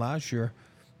championship run last year,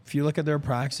 if you look at their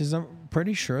practices, I'm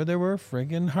pretty sure they were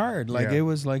friggin' hard. Like it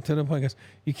was like to the point because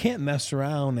you can't mess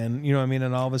around, and you know what I mean.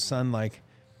 And all of a sudden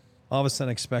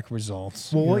expect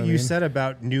results. Well, what you mean? said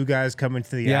about new guys coming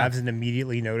to the Avs and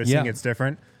immediately noticing it's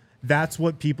different. That's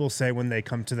what people say when they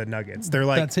come to the Nuggets. They're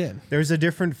like, that's it. There's a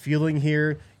different feeling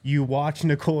here. You watch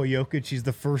Nikola Jokic. He's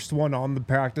the first one on the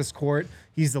practice court.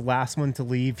 He's the last one to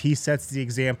leave. He sets the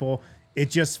example. It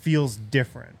just feels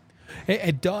different.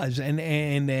 It does. And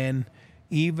then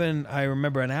even I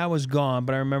remember, and I was gone,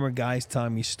 but I remember guys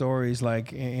telling me stories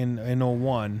like in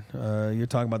 01, you're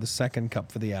talking about the second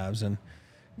cup for the Avs, and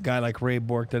a guy like Ray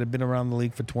Bork that had been around the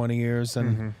league for 20 years.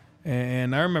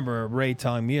 And I remember Ray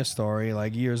telling me a story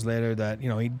like years later that, you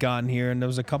know, he'd gotten here and there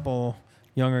was a couple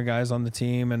younger guys on the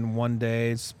team, and one day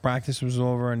his practice was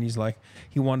over and he's like,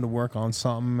 he wanted to work on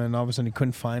something, and all of a sudden he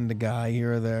couldn't find the guy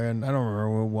here or there, and I don't remember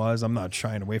who it was. I'm not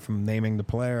shying away from naming the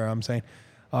player, I'm saying.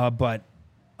 But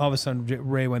all of a sudden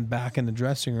Ray went back in the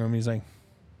dressing room and he's like,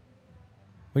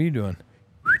 what are you doing?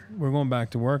 We're going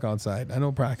back to work outside. I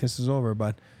know practice is over,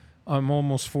 but I'm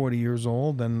almost 40 years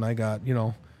old and I got, you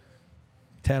know,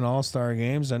 10 all-star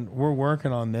games, and we're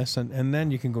working on this, and then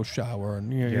you can go shower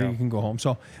and you can go home.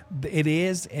 So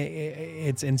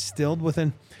it's instilled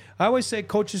within. I always say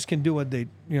coaches can do what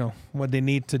they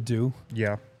need to do.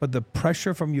 Yeah. But the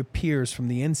pressure from your peers from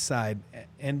the inside,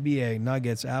 NBA,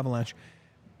 Nuggets, Avalanche,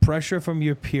 pressure from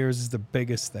your peers is the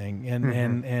biggest thing.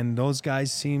 And those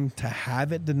guys seem to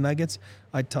have it, the Nuggets.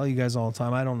 I tell you guys all the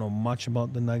time, I don't know much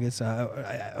about the Nuggets,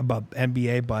 about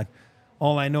NBA, but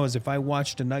all I know is if I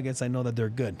watch the Nuggets, I know that they're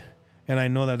good. And I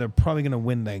know that they're probably going to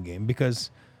win that game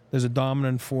because there's a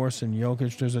dominant force in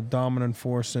Jokic. There's a dominant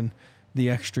force in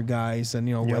the extra guys. And,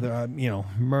 you know, whether,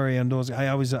 Murray and those. I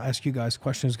always ask you guys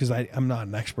questions because I'm not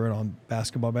an expert on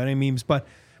basketball by any means. But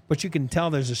you can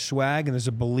tell there's a swag and there's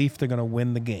a belief they're going to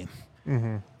win the game.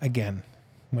 Mm-hmm. Again,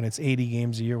 when it's 80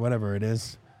 games a year, whatever it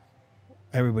is,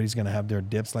 everybody's going to have their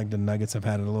dips. Like the Nuggets have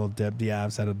had a little dip. The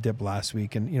Avs had a dip last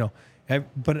week. And, you know,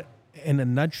 but in a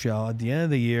nutshell, at the end of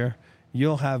the year,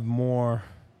 you'll have more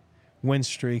win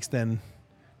streaks than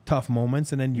tough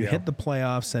moments, and then you hit the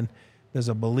playoffs, and there's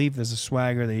a belief, there's a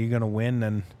swagger that you're going to win,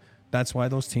 and that's why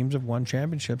those teams have won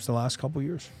championships the last couple of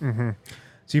years. Mm-hmm.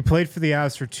 So you played for the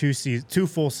Avs for two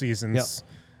full seasons,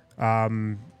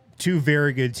 two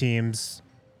very good teams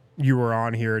you were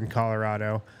on here in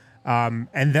Colorado. And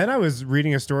then I was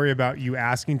reading a story about you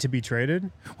asking to be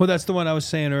traded. Well, that's the one I was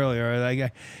saying earlier.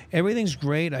 Like, everything's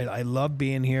great. I love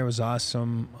being here. It was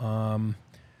awesome.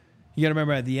 You got to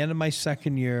remember, at the end of my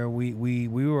second year, we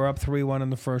were up 3-1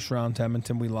 in the first round to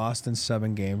Edmonton. We lost in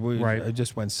 7 games. It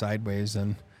just went sideways.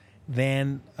 And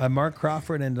then Mark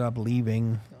Crawford ended up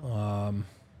leaving.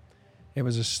 It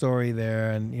was a story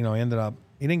there, and you know,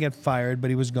 he didn't get fired,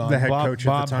 but he was gone. The head coach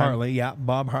at the time. Hartley,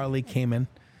 Bob Hartley came in.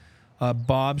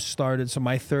 Bob started, so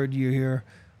my third year here,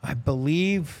 I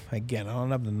believe, again, I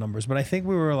don't have the numbers, but I think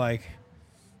we were like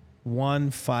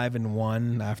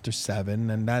 5-1 after 7,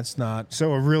 and that's not...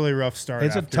 So a really rough start.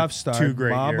 It's a tough start. 2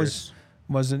 great Bob years.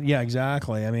 wasn't, yeah,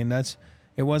 exactly. I mean,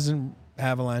 it wasn't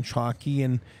Avalanche hockey,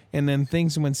 and then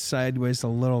things went sideways a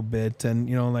little bit, and,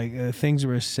 you know, like things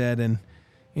were said in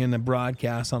the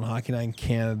broadcast on Hockey Night in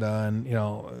Canada, and, you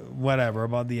know, whatever,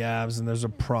 about the Avs, and there's a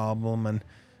problem, and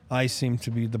I seem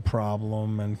to be the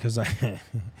problem, and because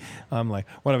I'm like,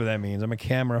 whatever that means. I'm a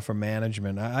camera for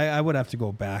management. I would have to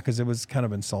go back because it was kind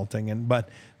of insulting, but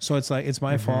so it's like it's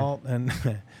my fault, and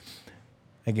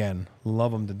again,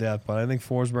 love them to death. But I think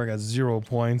Forsberg has 0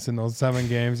 points in those 7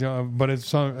 games. You know, but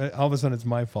it's all of a sudden it's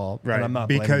my fault, right? And I'm not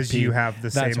because you have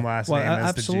the same last name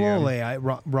as absolutely. the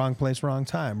GM. Wrong place, wrong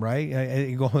time, right?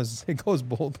 It goes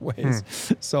both ways.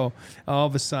 So all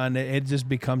of a sudden it just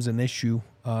becomes an issue.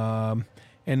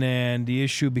 And then the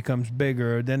issue becomes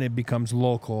bigger. Then it becomes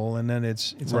local, and then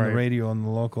it's on the radio on the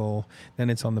local.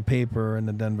 Then it's on the paper and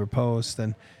the Denver Post,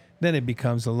 and then it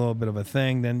becomes a little bit of a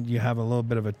thing. Then you have a little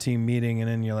bit of a team meeting, and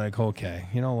then you're like, okay,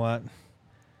 you know what?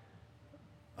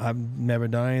 I've never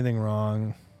done anything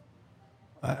wrong.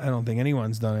 I don't think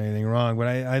anyone's done anything wrong, but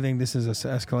I think this has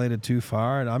escalated too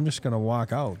far, and I'm just going to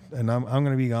walk out, and I'm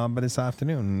going to be gone by this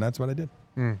afternoon, and that's what I did.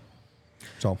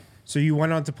 So you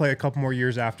went on to play a couple more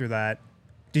years after that.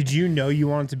 Did you know you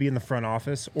wanted to be in the front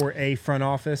office or a front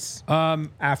office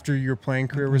after your playing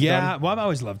career was done? Yeah, well, I've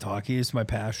always loved hockey. It's my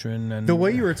passion. And the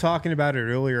way you were talking about it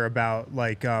earlier about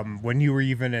like when you were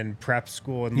even in prep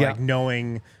school and like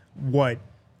knowing what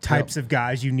types of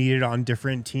guys you needed on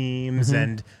different teams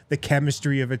and the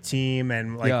chemistry of a team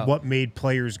and like what made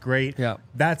players great. Yeah.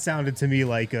 That sounded to me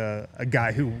like a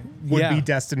guy who would be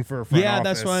destined for a front office.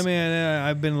 That's what I mean.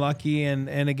 I've been lucky.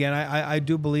 And again, I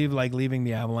do believe like leaving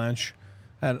the Avalanche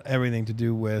had everything to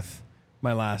do with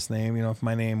my last name. You know, if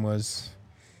my name was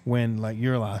Wynn, like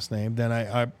your last name, then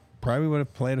I probably would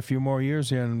have played a few more years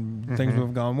here and things would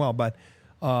have gone well. But,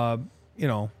 you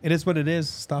know, it is what it is.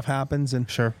 Stuff happens, and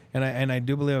I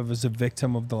do believe I was a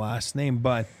victim of the last name.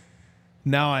 But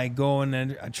now I go and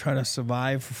I try to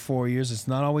survive for 4 years. It's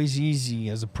not always easy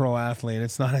as a pro athlete.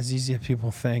 It's not as easy as people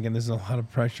think, and there's a lot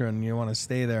of pressure, and you want to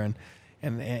stay there.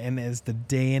 And as the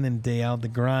day in and day out, the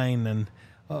grind and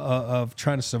of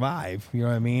trying to survive. You know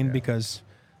what I mean? Yeah. Because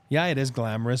it is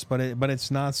glamorous, but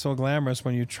it's not so glamorous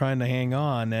when you're trying to hang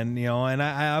on. And you know, and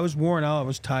I was worn out. I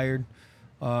was tired.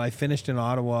 I finished in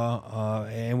Ottawa,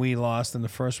 and we lost in the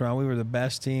first round. We were the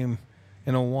best team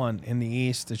in 01 in the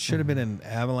East. It should have been an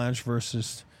Avalanche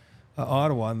versus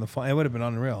Ottawa in the final. It would have been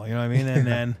unreal, you know what I mean? And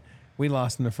then we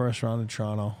lost in the first round in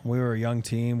Toronto. We were a young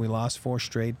team. We lost 4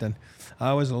 straight. Then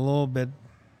I was a little bit,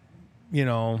 you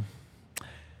know,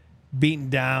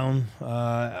 beaten down.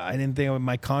 I didn't think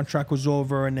my contract was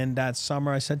over. And then that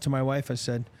summer I said to my wife, I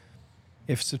said,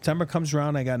 if September comes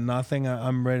around, I got nothing,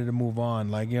 I'm ready to move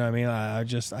on. Like, you know what I mean?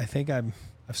 I think I've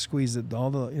squeezed all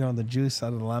the, you know, the juice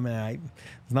out of the lemon.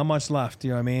 There's not much left,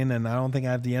 you know what I mean? And I don't think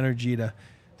I have the energy to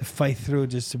fight through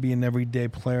just to be an everyday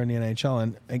player in the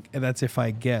NHL. And that's if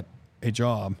I get a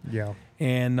job. Yeah.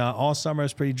 And all summer I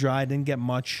was pretty dry. I didn't get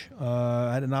much.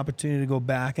 I had an opportunity to go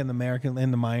back in the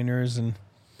minors, and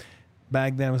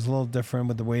back then it was a little different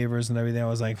with the waivers and everything. I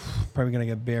was like, probably going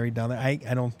to get buried down there. I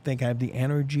don't think I have the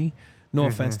energy. No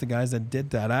offense to guys that did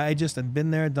that. I just had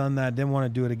been there, done that, didn't want to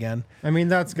do it again. I mean,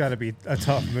 that's got to be a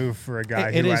tough move for a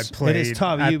guy who had played it is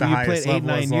tough. At you the highest played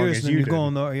 8-9 years, and then you go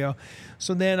in there, you know.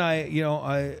 So then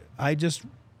I just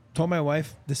told my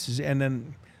wife this is, and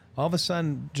then all of a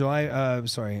sudden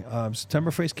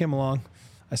September 1st came along.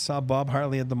 I saw Bob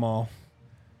Hartley at the mall.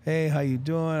 Hey, how you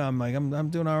doing? I'm like, I'm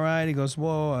doing all right. He goes,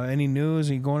 whoa, any news?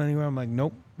 Are you going anywhere? I'm like,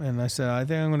 nope. And I said, I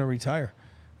think I'm going to retire.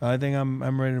 I think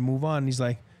I'm ready to move on. And he's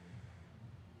like,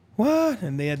 what?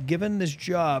 And they had given this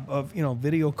job of, you know,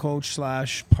 video coach /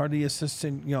 part of the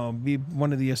assistant, you know, be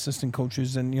one of the assistant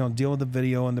coaches and, you know, deal with the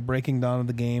video and the breaking down of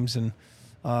the games, and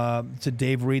to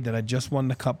Dave Reed that had just won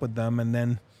the cup with them. And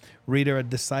then Reeder had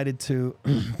decided to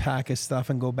pack his stuff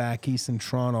and go back east in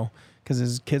Toronto because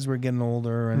his kids were getting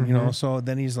older. And, you know, so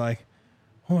then he's like,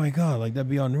 oh my God, like that'd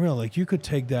be unreal. Like you could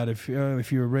take that if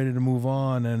you were ready to move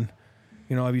on. And,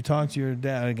 you know, have you talked to your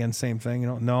dad? Again, same thing. You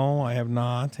know, no, I have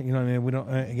not. You know what I mean? We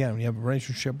don't, again, we have a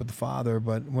relationship with the father,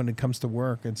 but when it comes to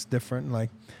work, it's different. Like,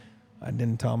 I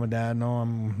didn't tell my dad, no,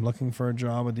 I'm looking for a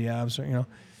job with the Avs, or, you know.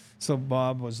 So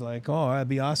Bob was like, oh, that'd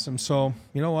be awesome. So,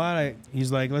 you know what?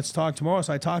 He's like, let's talk tomorrow.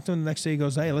 So I talked to him the next day. He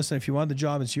goes, hey, listen, if you want the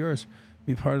job, it's yours.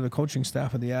 Be part of the coaching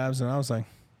staff of the Avs. And I was like,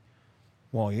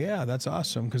 well, yeah, that's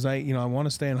awesome. Because I want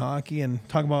to stay in hockey and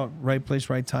talk about right place,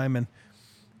 right time. And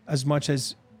as much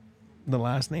as the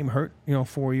last name hurt, you know,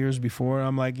 4 years before,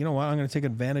 I'm like, you know what, I'm going to take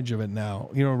advantage of it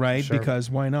now, you know, right? Sure. Because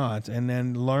why not? And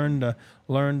then learn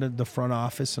the front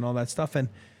office and all that stuff. And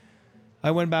I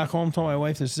went back home, told my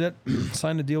wife, this is it,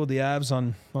 signed a deal with the Avs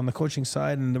on the coaching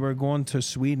side, and they were going to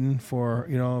Sweden for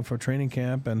training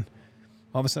camp. And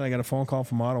all of a sudden I got a phone call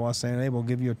from Ottawa saying, hey, we'll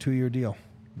give you a 2-year deal.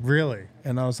 Really?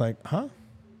 And I was like, huh?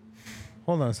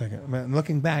 Hold on a second. Man,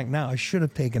 looking back now, I should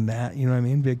have taken that, you know what I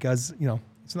mean? Because, you know,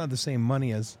 it's not the same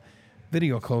money as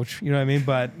video coach, you know what I mean?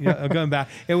 But you know, going back,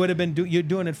 it would have been you're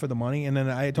doing it for the money. And then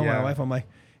I told my wife, I'm like,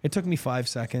 it took me 5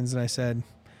 seconds, and I said,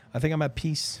 I think I'm at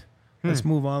peace. Let's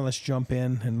move on. Let's jump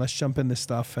in, and let's jump into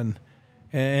stuff.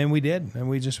 And we did, and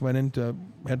we just went into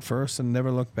head first and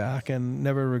never looked back and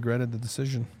never regretted the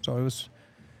decision. So it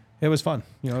was fun.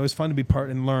 You know, it was fun to be part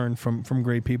and learn from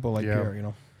great people like Pierre. You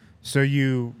know. So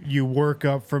you work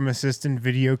up from assistant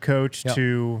video coach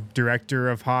to director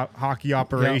of hockey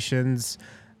operations. Yep.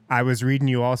 I was reading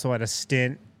you also had a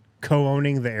stint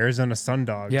co-owning the Arizona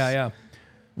Sundogs. Yeah.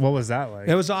 What was that like?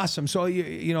 It was awesome. So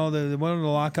you know, one of the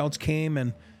lockouts came,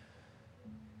 and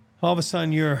all of a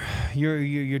sudden you're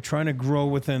trying to grow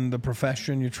within the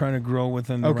profession. You're trying to grow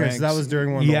within the ranks. So that was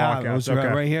during one of the lockouts. Yeah, it was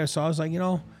right here. So I was like, you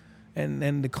know,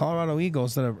 and the Colorado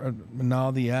Eagles that are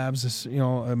now the Avs, this, you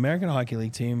know, American Hockey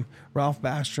League team, Ralph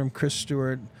Backstrom, Chris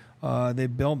Stewart, they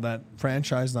built that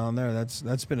franchise down there.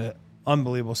 That's been an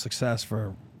unbelievable success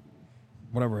for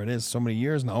whatever it is, so many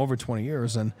years now, over 20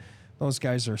 years. And those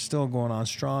guys are still going on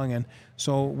strong. And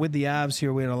so with the Avs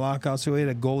here, we had a lockout, so we had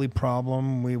a goalie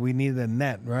problem. We needed a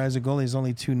net, right? As a goalie, there's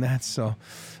only 2 nets,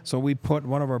 so we put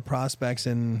one of our prospects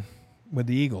in with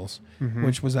the Eagles,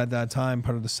 which was at that time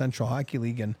part of the Central Hockey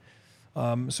League, and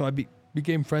so I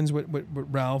became friends with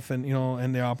Ralph and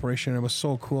and the operation. It was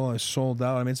so cool. It was sold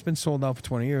out. I mean, it's been sold out for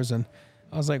 20 years, and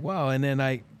I was like, wow. And then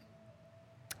I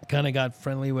kind of got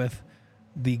friendly with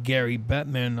the Gary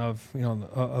Bettman of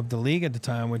of the league at the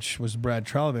time, which was Brad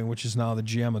Treleving, which is now the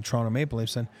GM of Toronto Maple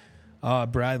Leafs. And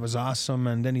Brad was awesome.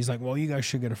 And then he's like, well, you guys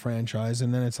should get a franchise.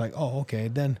 And then it's like, oh, okay.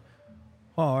 Then,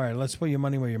 all right, let's put your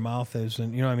money where your mouth is.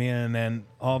 And you know what I mean? And then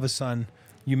all of a sudden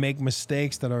you make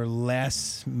mistakes that are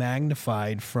less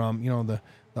magnified from,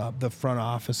 the front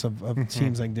office of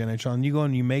teams like the NHL. And you go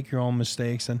and you make your own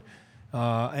mistakes. And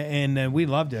then we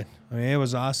loved it. I mean, it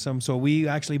was awesome. So we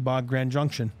actually bought Grand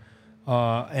Junction.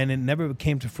 And it never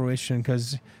came to fruition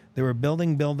because they were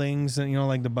building buildings, and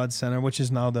like the Bud Center, which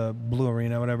is now the Blue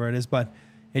Arena, whatever it is, but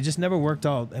it just never worked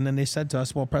out. And then they said to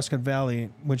us, well, Prescott Valley,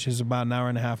 which is about an hour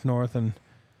and a half north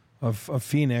of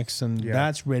Phoenix, and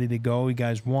that's ready to go. You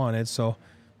guys want it. So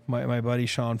my buddy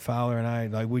Sean Fowler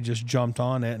and I, we just jumped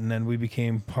on it, and then we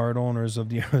became part owners of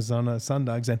the Arizona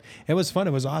Sundogs. And it was fun.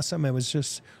 It was awesome. It was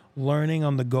just learning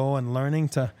on the go and learning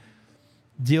to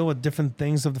deal with different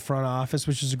things of the front office,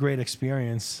 which is a great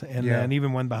experience. And then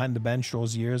even went behind the bench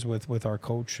those years with our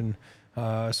coach. And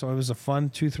so it was a fun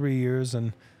 2-3 years,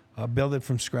 and build it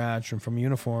from scratch, and from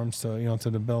uniforms to, to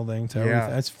the building to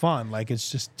everything. It's fun. Like,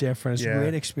 it's just different. It's a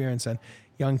great experience. And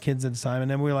young kids at the time. And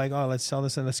then we were like, oh, let's sell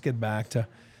this and let's get back to.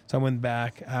 So I went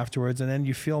back afterwards, and then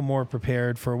you feel more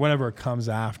prepared for whatever comes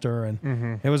after.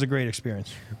 And it was a great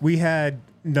experience. We had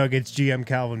Nuggets GM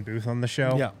Calvin Booth on the show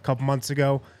a couple months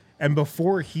ago. And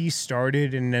before he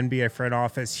started in an NBA front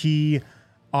office, he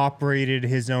operated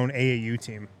his own AAU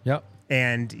team. Yep.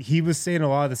 And he was saying a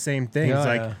lot of the same things.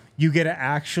 You get to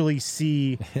actually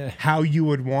see how you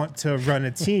would want to run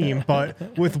a team,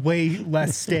 but with way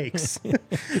less stakes.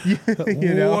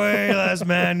 Way less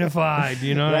magnified.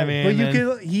 You know what I mean?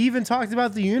 But he even talked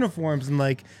about the uniforms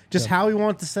and just how he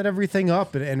wants to set everything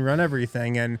up and run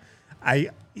everything. And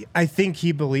I think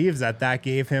he believes that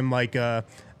gave him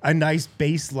a nice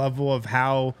base level of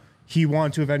how he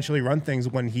wanted to eventually run things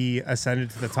when he ascended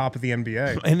to the top of the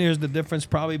NBA. And here's the difference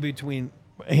probably between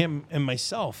him and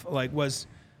myself.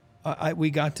 We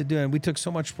got to do it. And we took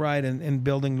so much pride in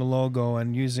building the logo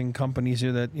and using companies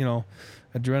here that,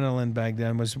 Adrenaline back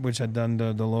then which had done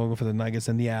the logo for the Nuggets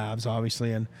and the Avs,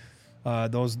 obviously, and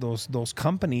those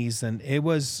companies. And it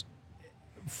was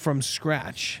from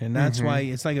scratch, and that's why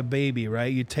it's like a baby,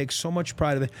 right? You take so much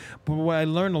pride of it. But what I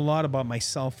learned a lot about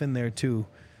myself in there too,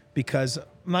 because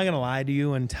I'm not gonna lie to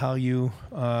you and tell you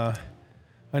I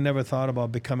never thought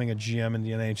about becoming a GM in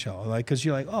the NHL, because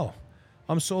you're like, oh,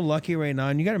 I'm so lucky right now.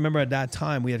 And you got to remember at that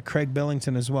time we had Craig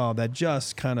Billington as well that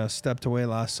just kind of stepped away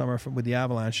last summer with the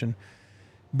Avalanche, and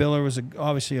Biller was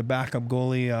obviously a backup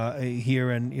goalie here,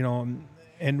 and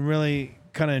and really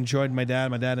kind of enjoyed my dad.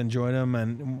 My dad enjoyed him,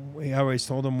 and I always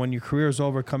told him, when your career is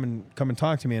over, come and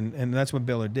talk to me. And that's what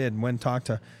Biller did. Went and talked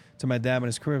to my dad when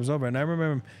his career was over. And I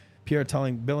remember Pierre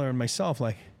telling Biller and myself,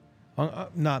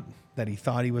 not that he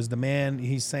thought he was the man.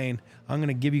 He's saying, I'm going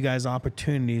to give you guys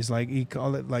opportunities. He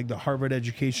called it the Harvard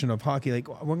education of hockey.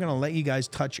 We're going to let you guys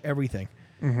touch everything.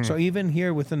 So even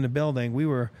here within the building, we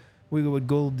would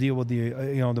go deal with the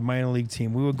the minor league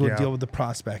team. We would go deal with the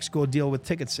prospects, go deal with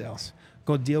ticket sales,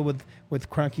 go deal with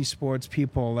cranky sports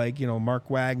people like Mark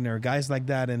Wagner, guys like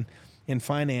that in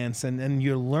finance, and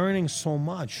you're learning so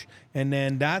much. And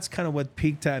then that's kind of what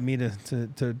piqued at me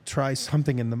to try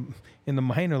something in the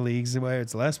minor leagues where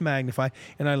it's less magnified.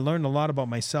 And I learned a lot about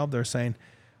myself. They're saying,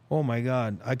 oh my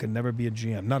God, I could never be a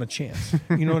GM. Not a chance.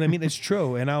 You know what I mean? It's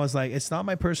true. And I was like, it's not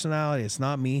my personality. It's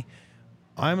not me.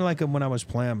 I'm when I was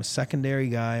playing, I'm a secondary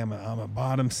guy. I'm a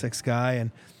bottom six guy,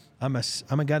 and I'm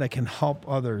a guy that can help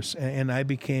others. And I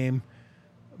became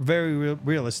very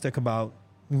realistic about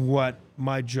what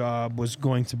my job was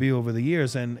going to be over the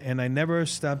years. And I never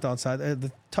stepped outside.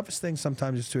 The toughest thing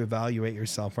sometimes is to evaluate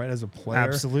yourself, right? As a player.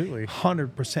 Absolutely.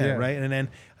 100%, right? And then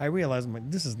I realized,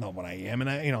 this is not what I am.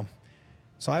 And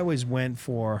so I always went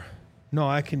for, no,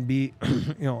 I can be,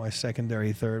 a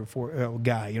secondary, third, fourth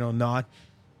guy,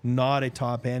 not a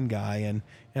top end guy.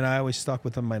 And I always stuck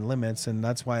within my limits. And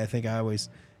that's why I think I always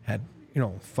had,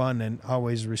 fun and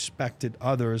always respected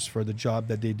others for the job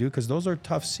that they do. Because those are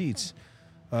tough seats.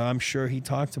 I'm sure he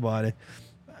talked about it.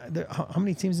 How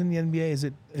many teams in the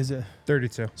NBA is it?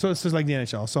 32. So it's just like the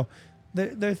NHL. So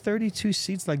there are 32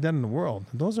 seats like that in the world.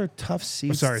 Those are tough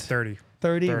seats. I'm sorry, 30.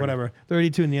 30, whatever.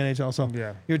 32 in the NHL. So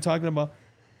you're talking about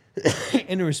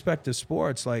in respect to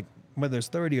sports, like whether it's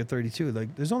 30 or 32,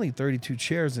 like there's only 32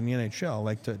 chairs in the NHL,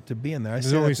 like to be in there.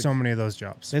 There's only so many of those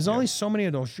jobs. There's only so many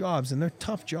of those jobs, and they're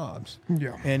tough jobs.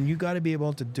 Yeah. And you got to be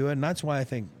able to do it. And that's why I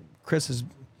think Chris has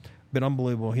been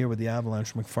unbelievable here with the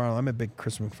Avalanche. McFarland, I'm a big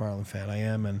Chris McFarland fan. I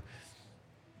am, and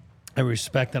I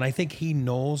respect, and I think he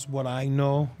knows what I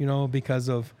know, because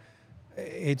of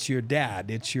it's your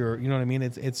dad. It's your, you know what I mean?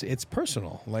 It's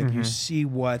personal. Like you see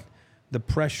what the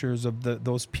pressures of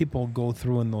those people go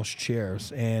through in those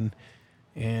chairs. And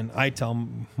I tell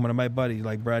one of my buddies,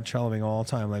 like Brad Cheloving, all the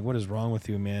time, like, what is wrong with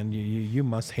you, man? You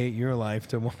must hate your life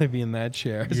to want to be in that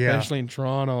chair, especially in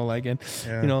Toronto. Like, and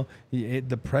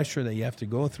the pressure that you have to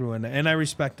go through. And I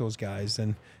respect those guys.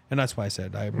 And that's why I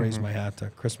said I raise my hat to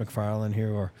Chris McFarland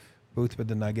here, or Booth with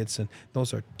the Nuggets, and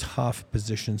those are tough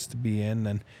positions to be in.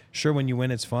 And sure, when you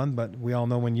win, it's fun, but we all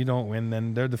know when you don't win,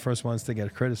 then they're the first ones to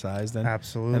get criticized. And,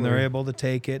 absolutely. And they're able to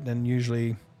take it and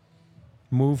usually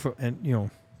move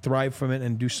and thrive from it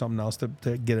and do something else to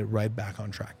get it right back on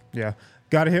track. Yeah.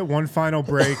 Got to hit one final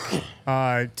break.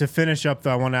 To finish up,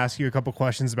 though, I want to ask you a couple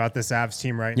questions about this Avs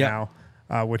team right now,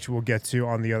 which we'll get to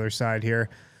on the other side here.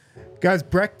 Guys,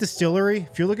 Breck Distillery,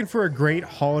 if you're looking for a great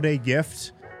holiday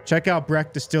gift, check out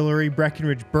Breck Distillery,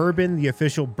 Breckenridge Bourbon, the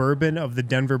official bourbon of the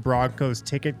Denver Broncos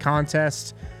ticket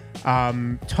contest.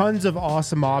 Tons of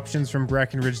awesome options from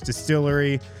Breckenridge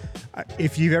Distillery.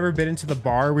 If you've ever been into the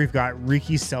bar, we've got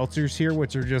Riki seltzers here,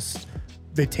 which are just,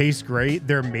 they taste great.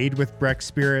 They're made with Breck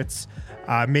spirits.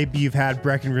 Maybe you've had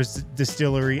Breckenridge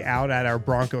Distillery out at our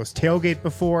Broncos tailgate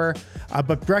before,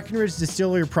 but Breckenridge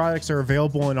Distillery products are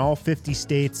available in all 50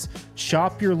 states.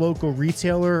 Shop your local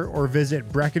retailer or visit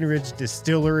Breckenridge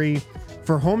Distillery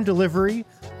for home delivery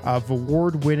of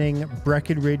award-winning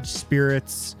Breckenridge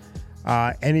spirits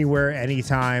anywhere,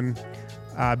 anytime.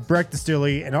 Breck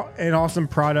Distillery, an awesome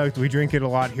product. We drink it a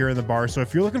lot here in the bar. So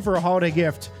if you're looking for a holiday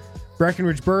gift,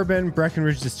 Breckenridge Bourbon,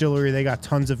 Breckenridge Distillery, they got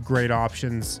tons of great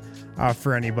options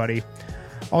for anybody.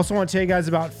 Also want to tell you guys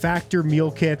about Factor meal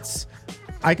kits.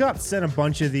 I got sent a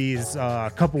bunch of these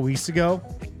a couple weeks ago.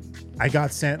 I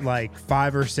got sent like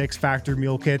 5 or 6 Factor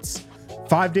meal kits.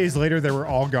 5 days later, they were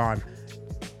all gone.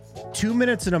 2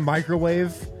 minutes in a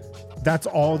microwave, that's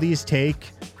all these take.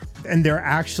 And they're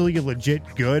actually legit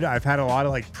good. I've had a lot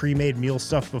of like pre-made meal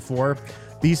stuff before.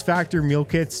 These Factor meal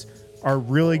kits are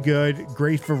really good,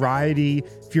 great variety.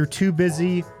 If you're too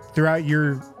busy throughout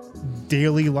your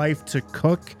daily life to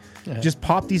cook, just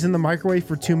pop these in the microwave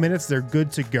for 2 minutes. They're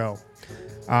good to go.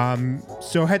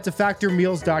 So head to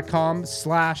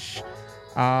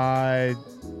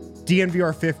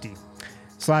factormeals.com/DNVR50.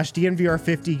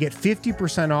 /DNVR50. Get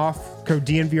 50% off. Code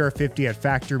DNVR50 at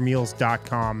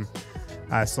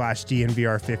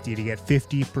factormeals.com/DNVR50 to get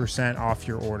 50% off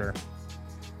your order.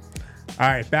 All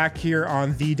right, back here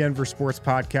on the Denver Sports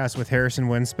Podcast with Harrison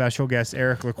Wind, special guest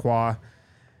Eric Lacroix.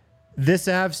 This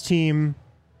Avs team,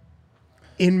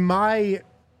 in my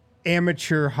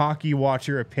amateur hockey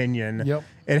watcher opinion,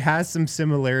 it has some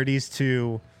similarities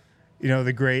to,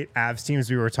 the great Avs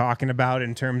teams we were talking about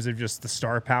in terms of just the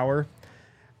star power.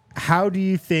 How do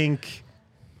you think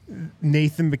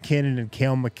Nathan MacKinnon and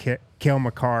Cale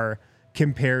Makar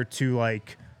compare to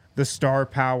like the star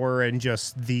power and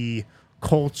just the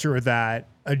culture that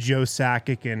a Joe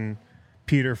Sakic and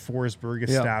Peter Forsberg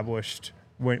established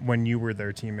when you were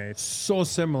their teammates? So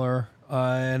similar,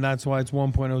 and that's why it's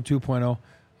 1.0, 2.0.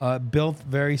 Built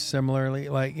very similarly,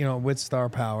 like, with star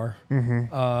power.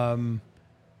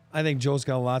 I think Joe's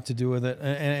got a lot to do with it,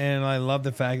 and I love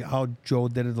the fact how Joe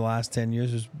did it the last 10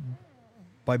 years is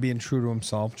by being true to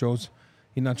himself.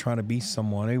 He's not trying to be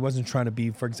someone. He wasn't trying to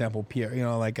be, for example, Pierre,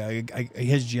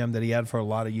 his GM that he had for a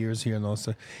lot of years here.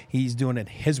 So he's doing it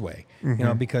his way,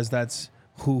 because that's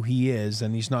who he is,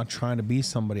 and he's not trying to be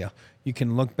somebody else. You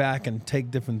can look back and take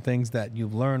different things that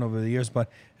you've learned over the years, but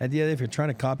at the end, if you're trying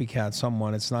to copycat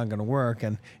someone, it's not going to work.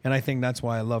 And I think that's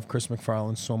why I love Chris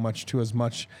McFarland so much, too, as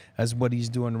much as what he's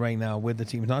doing right now with the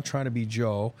team. He's not trying to be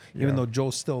Joe, even though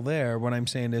Joe's still there when I'm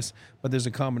saying this, but there's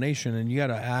a combination, and you got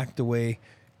to act the way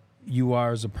you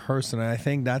are as a person, and I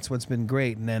think that's what's been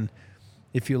great. And then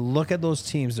if you look at those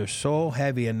teams, they're so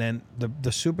heavy, and then the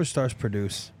superstars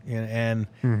produce, and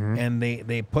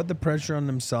they put the pressure on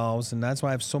themselves, and that's why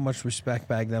I have so much respect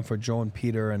back then for Joe and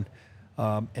Peter and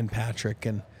Patrick,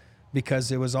 and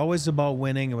because it was always about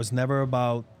winning. It was never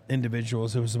about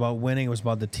individuals. It was about winning. It was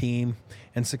about the team,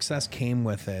 and success came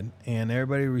with it, and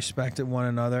everybody respected one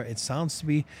another. It sounds to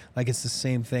be like it's the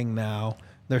same thing now.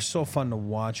 They're so fun to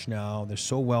watch now. They're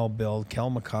so well built. Cale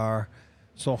Makar,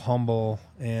 so humble,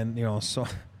 and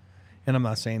and I'm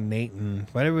not saying Nate,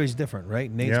 but everybody's different,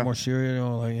 right? Nate's more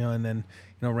serial, and then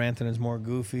Rantanen's more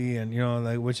goofy, and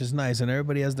like, which is nice, and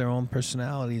everybody has their own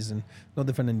personalities, and no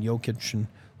different than Jokic and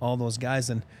all those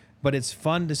guys, but it's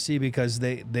fun to see because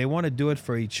they want to do it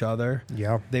for each other.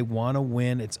 Yeah. They want to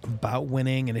win. It's about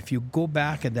winning. And if you go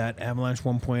back at that Avalanche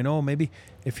 1.0, maybe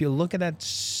if you look at that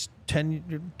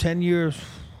 10 years,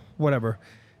 whatever,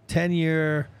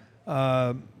 10-year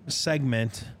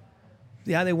segment,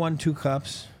 yeah, they won 2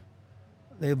 cups.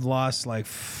 They've lost like,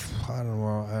 I don't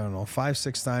know,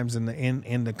 5-6 times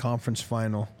in the conference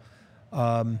final.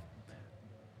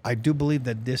 I do believe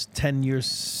that this 10-year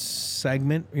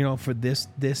segment, for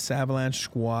this Avalanche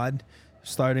squad,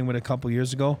 starting with a couple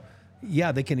years ago,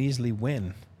 yeah, they can easily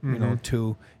win,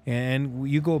 2. And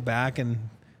you go back, and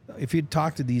if you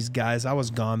talk to these guys, I was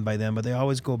gone by then, but they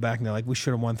always go back and they're like, we should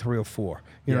have won 3 or 4.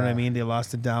 You know what I mean? They lost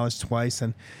to Dallas twice,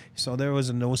 and so there was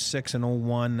an 06 and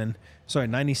 01, and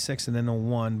 96 and then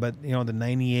 01, but the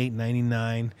 98,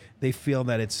 99, they feel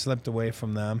that it slipped away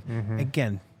from them.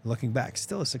 Again, looking back,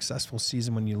 still a successful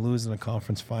season when you lose in a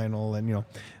conference final, and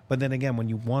but then again, when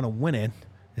you want to win it,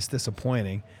 it's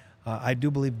disappointing. I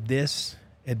do believe this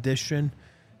edition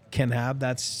can have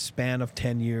that span of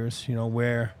 10 years,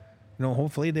 where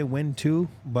hopefully they win 2,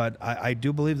 but I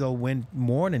do believe they'll win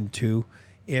more than 2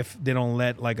 if they don't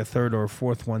let like a third or a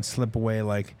fourth one slip away,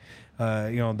 like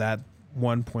that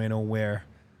 1.0, where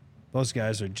those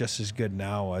guys are just as good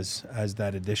now as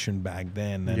that edition back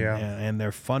then. And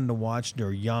they're fun to watch.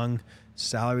 They're young.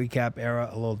 Salary cap era,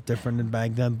 a little different than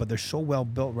back then, but they're so well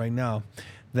built right now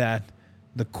that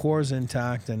the core's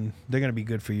intact, and they're going to be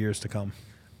good for years to come.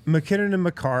 McKinnon and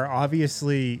Makar,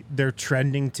 obviously, they're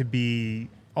trending to be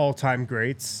all-time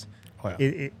greats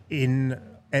in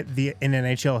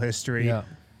NHL history. Yeah.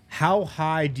 How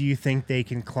high do you think they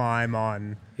can climb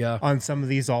on some of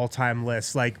these all-time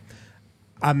lists? Like,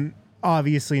 I'm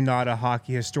obviously not a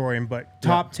hockey historian, but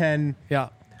top 10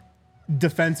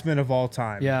 defensemen of all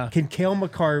time. Yeah. Can Cale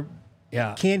Makar,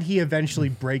 can he eventually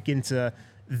break into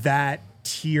that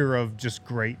tier of just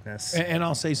greatness? And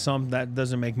I'll say something that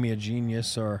doesn't make me a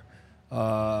genius, or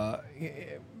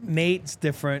Nate's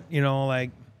different.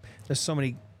 Like, there's so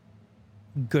many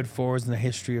good forwards in the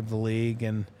history of the league,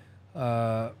 and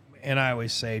I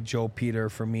always say Joe, Peter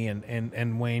for me,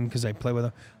 and Wayne, because I play with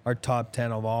them, are top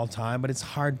 10 of all time. But it's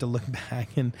hard to look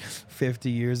back in 50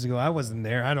 years ago. I wasn't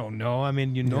there. I don't know. I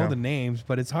mean, the names,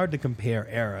 but it's hard to compare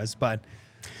eras. But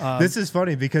this is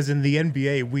funny because in the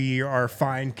NBA, we are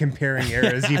fine comparing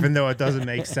eras, even though it doesn't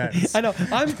make sense. I know.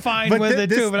 I'm fine with it,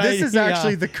 too. But this is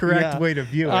actually the correct way to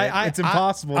view it. It's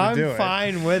impossible to do it. I'm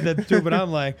fine with it, too, but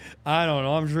I'm like, I don't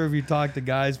know. I'm sure if you talk to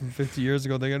guys from 50 years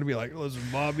ago, they're going to be like, listen,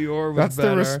 Bobby Orr was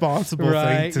better. That's the responsible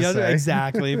thing to say.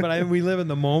 Exactly. But we live in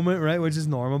the moment, right, which is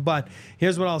normal. But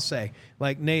here's what I'll say.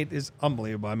 Like, Nate is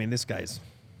unbelievable. I mean, this guy's...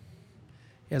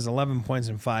 He has 11 points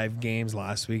in 5 games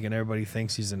last week, and everybody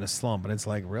thinks he's in a slump. And it's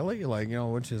like, really? Like,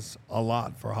 which is a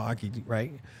lot for hockey,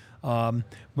 right? But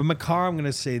Makar, I'm going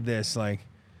to say this,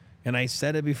 and I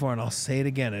said it before, and I'll say it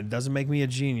again. It doesn't make me a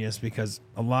genius because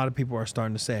a lot of people are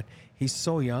starting to say it. He's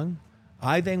so young.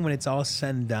 I think when it's all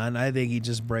said and done, I think he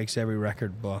just breaks every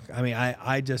record book. I mean,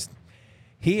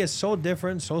 he is so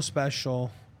different, so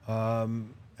special.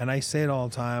 And I say it all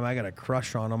the time. I got a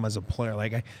crush on him as a player.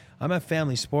 Like, I'm at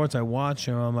Family Sports. I watch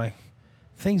him. I'm like,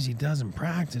 things he does in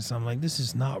practice. I'm like, this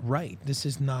is not right. This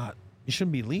is not. It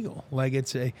shouldn't be legal. Like,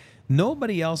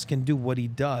 nobody else can do what he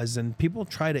does, and people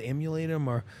try to emulate him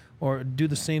or do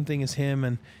the same thing as him.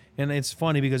 And it's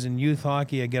funny because in youth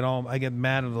hockey, I get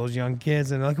mad at those young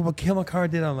kids, and they're like, well, Cale Makar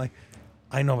did. I'm like,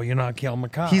 I know, but you're not Cale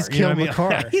Makar. He's Cale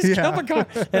Makar. He's Cale Makar.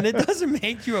 And it doesn't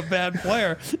make you a bad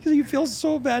player because you feel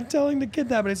so bad telling the kid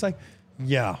that, but it's like,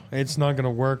 yeah, it's not going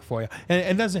to work for you.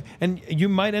 And you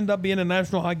might end up being a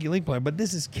National Hockey League player, but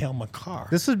this is Cale Makar.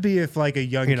 This would be if like a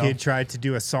young kid tried to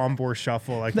do a Sombor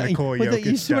shuffle like Nikola Jokic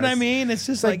You see what I mean? It's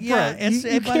just like you're not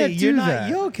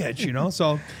Jokic,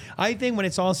 So I think when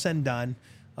it's all said and done,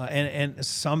 and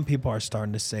some people are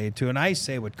starting to say it too, and I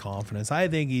say with confidence, I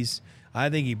think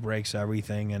he breaks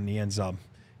everything and he ends up,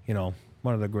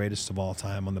 one of the greatest of all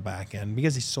time on the back end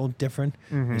because he's so different,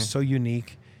 he's so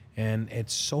unique. And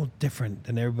it's so different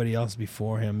than everybody else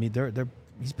before him.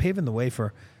 He's paving the way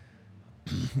for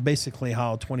basically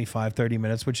how 25, 30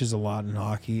 minutes, which is a lot in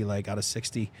hockey, like out of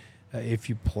 60, if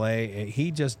you play.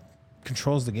 He just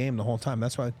controls the game the whole time.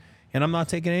 That's why. And I'm not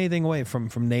taking anything away from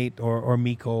Nate or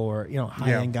Mikko or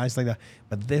high-end guys like that.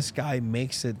 But this guy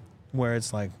makes it where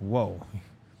it's like, whoa.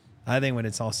 I think when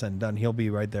it's all said and done, he'll be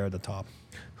right there at the top.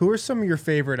 Who are some of your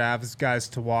favorite Avs guys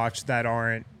to watch that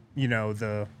aren't,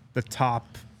 the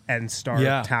top and star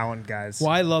talent guys.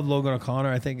 Well, I love Logan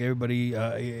O'Connor. I think everybody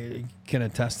can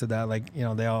attest to that. Like,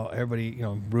 everybody,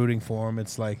 rooting for him.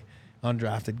 It's like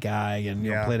undrafted guy and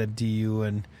played at DU,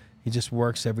 and he just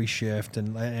works every shift.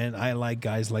 And I like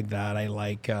guys like that. I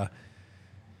like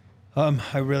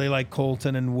I really like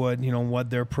Colton and Wood, what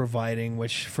they're providing,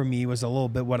 which for me was a little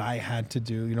bit what I had to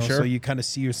do, Sure. So you kind of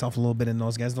see yourself a little bit in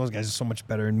those guys. Those guys are so much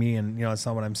better than me, and, it's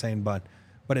not what I'm saying, but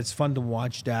it's fun to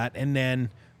watch that. And then,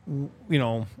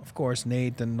 of course,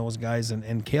 Nate and those guys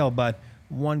and Cale, but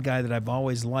one guy that I've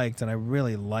always liked, and I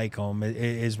really like him,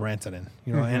 is Rantanen.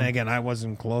 And again, I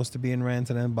wasn't close to being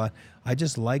Rantanen, but I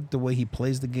just like the way he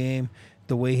plays the game,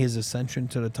 the way his ascension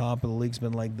to the top of the league's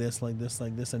been like this,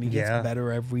 and he gets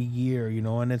better every year,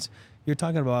 and you're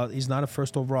talking about, he's not a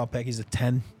first overall pick, he's a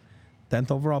 10th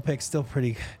overall pick, still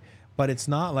pretty, but it's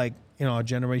not like, a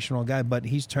generational guy, but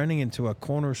he's turning into a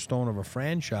cornerstone of a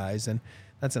franchise, and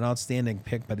that's an outstanding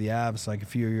pick by the Avs like a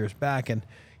few years back, and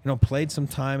played some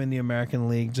time in the American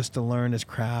League just to learn his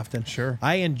craft, and sure,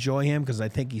 I enjoy him because I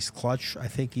think he's clutch. I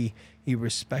think he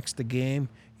respects the game.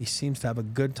 He seems to have a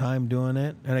good time doing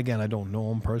it. And again, I don't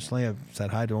know him personally. I've said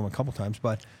hi to him a couple times,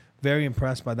 but very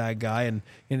impressed by that guy. And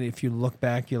if you look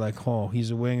back, you're like, oh,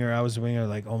 he's a winger. I was a winger.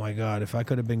 Like, oh my God, if I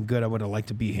could have been good, I would have liked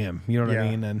to be him. You know what I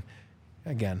mean? And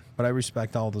again, but I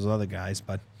respect all those other guys.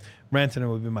 But Rantanen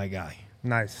would be my guy.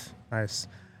 Nice.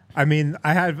 I mean,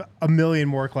 I have a million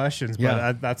more questions,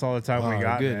 but that's all the time we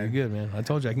got. You're good, man. I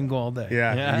told you I can go all day.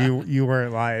 Yeah. You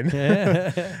weren't lying.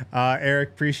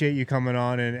 Eric, appreciate you coming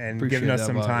on and giving us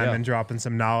some time and dropping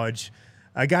some knowledge.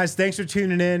 Guys, thanks for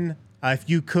tuning in.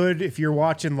 If you're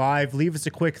watching live, leave us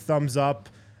a quick thumbs up,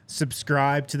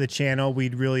 subscribe to the channel.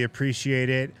 We'd really appreciate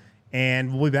it.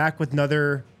 And we'll be back with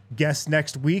another guest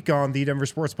next week on the Denver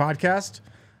Sports Podcast.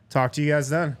 Talk to you guys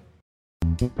then.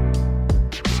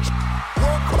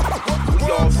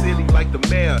 All silly like the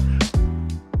mayor.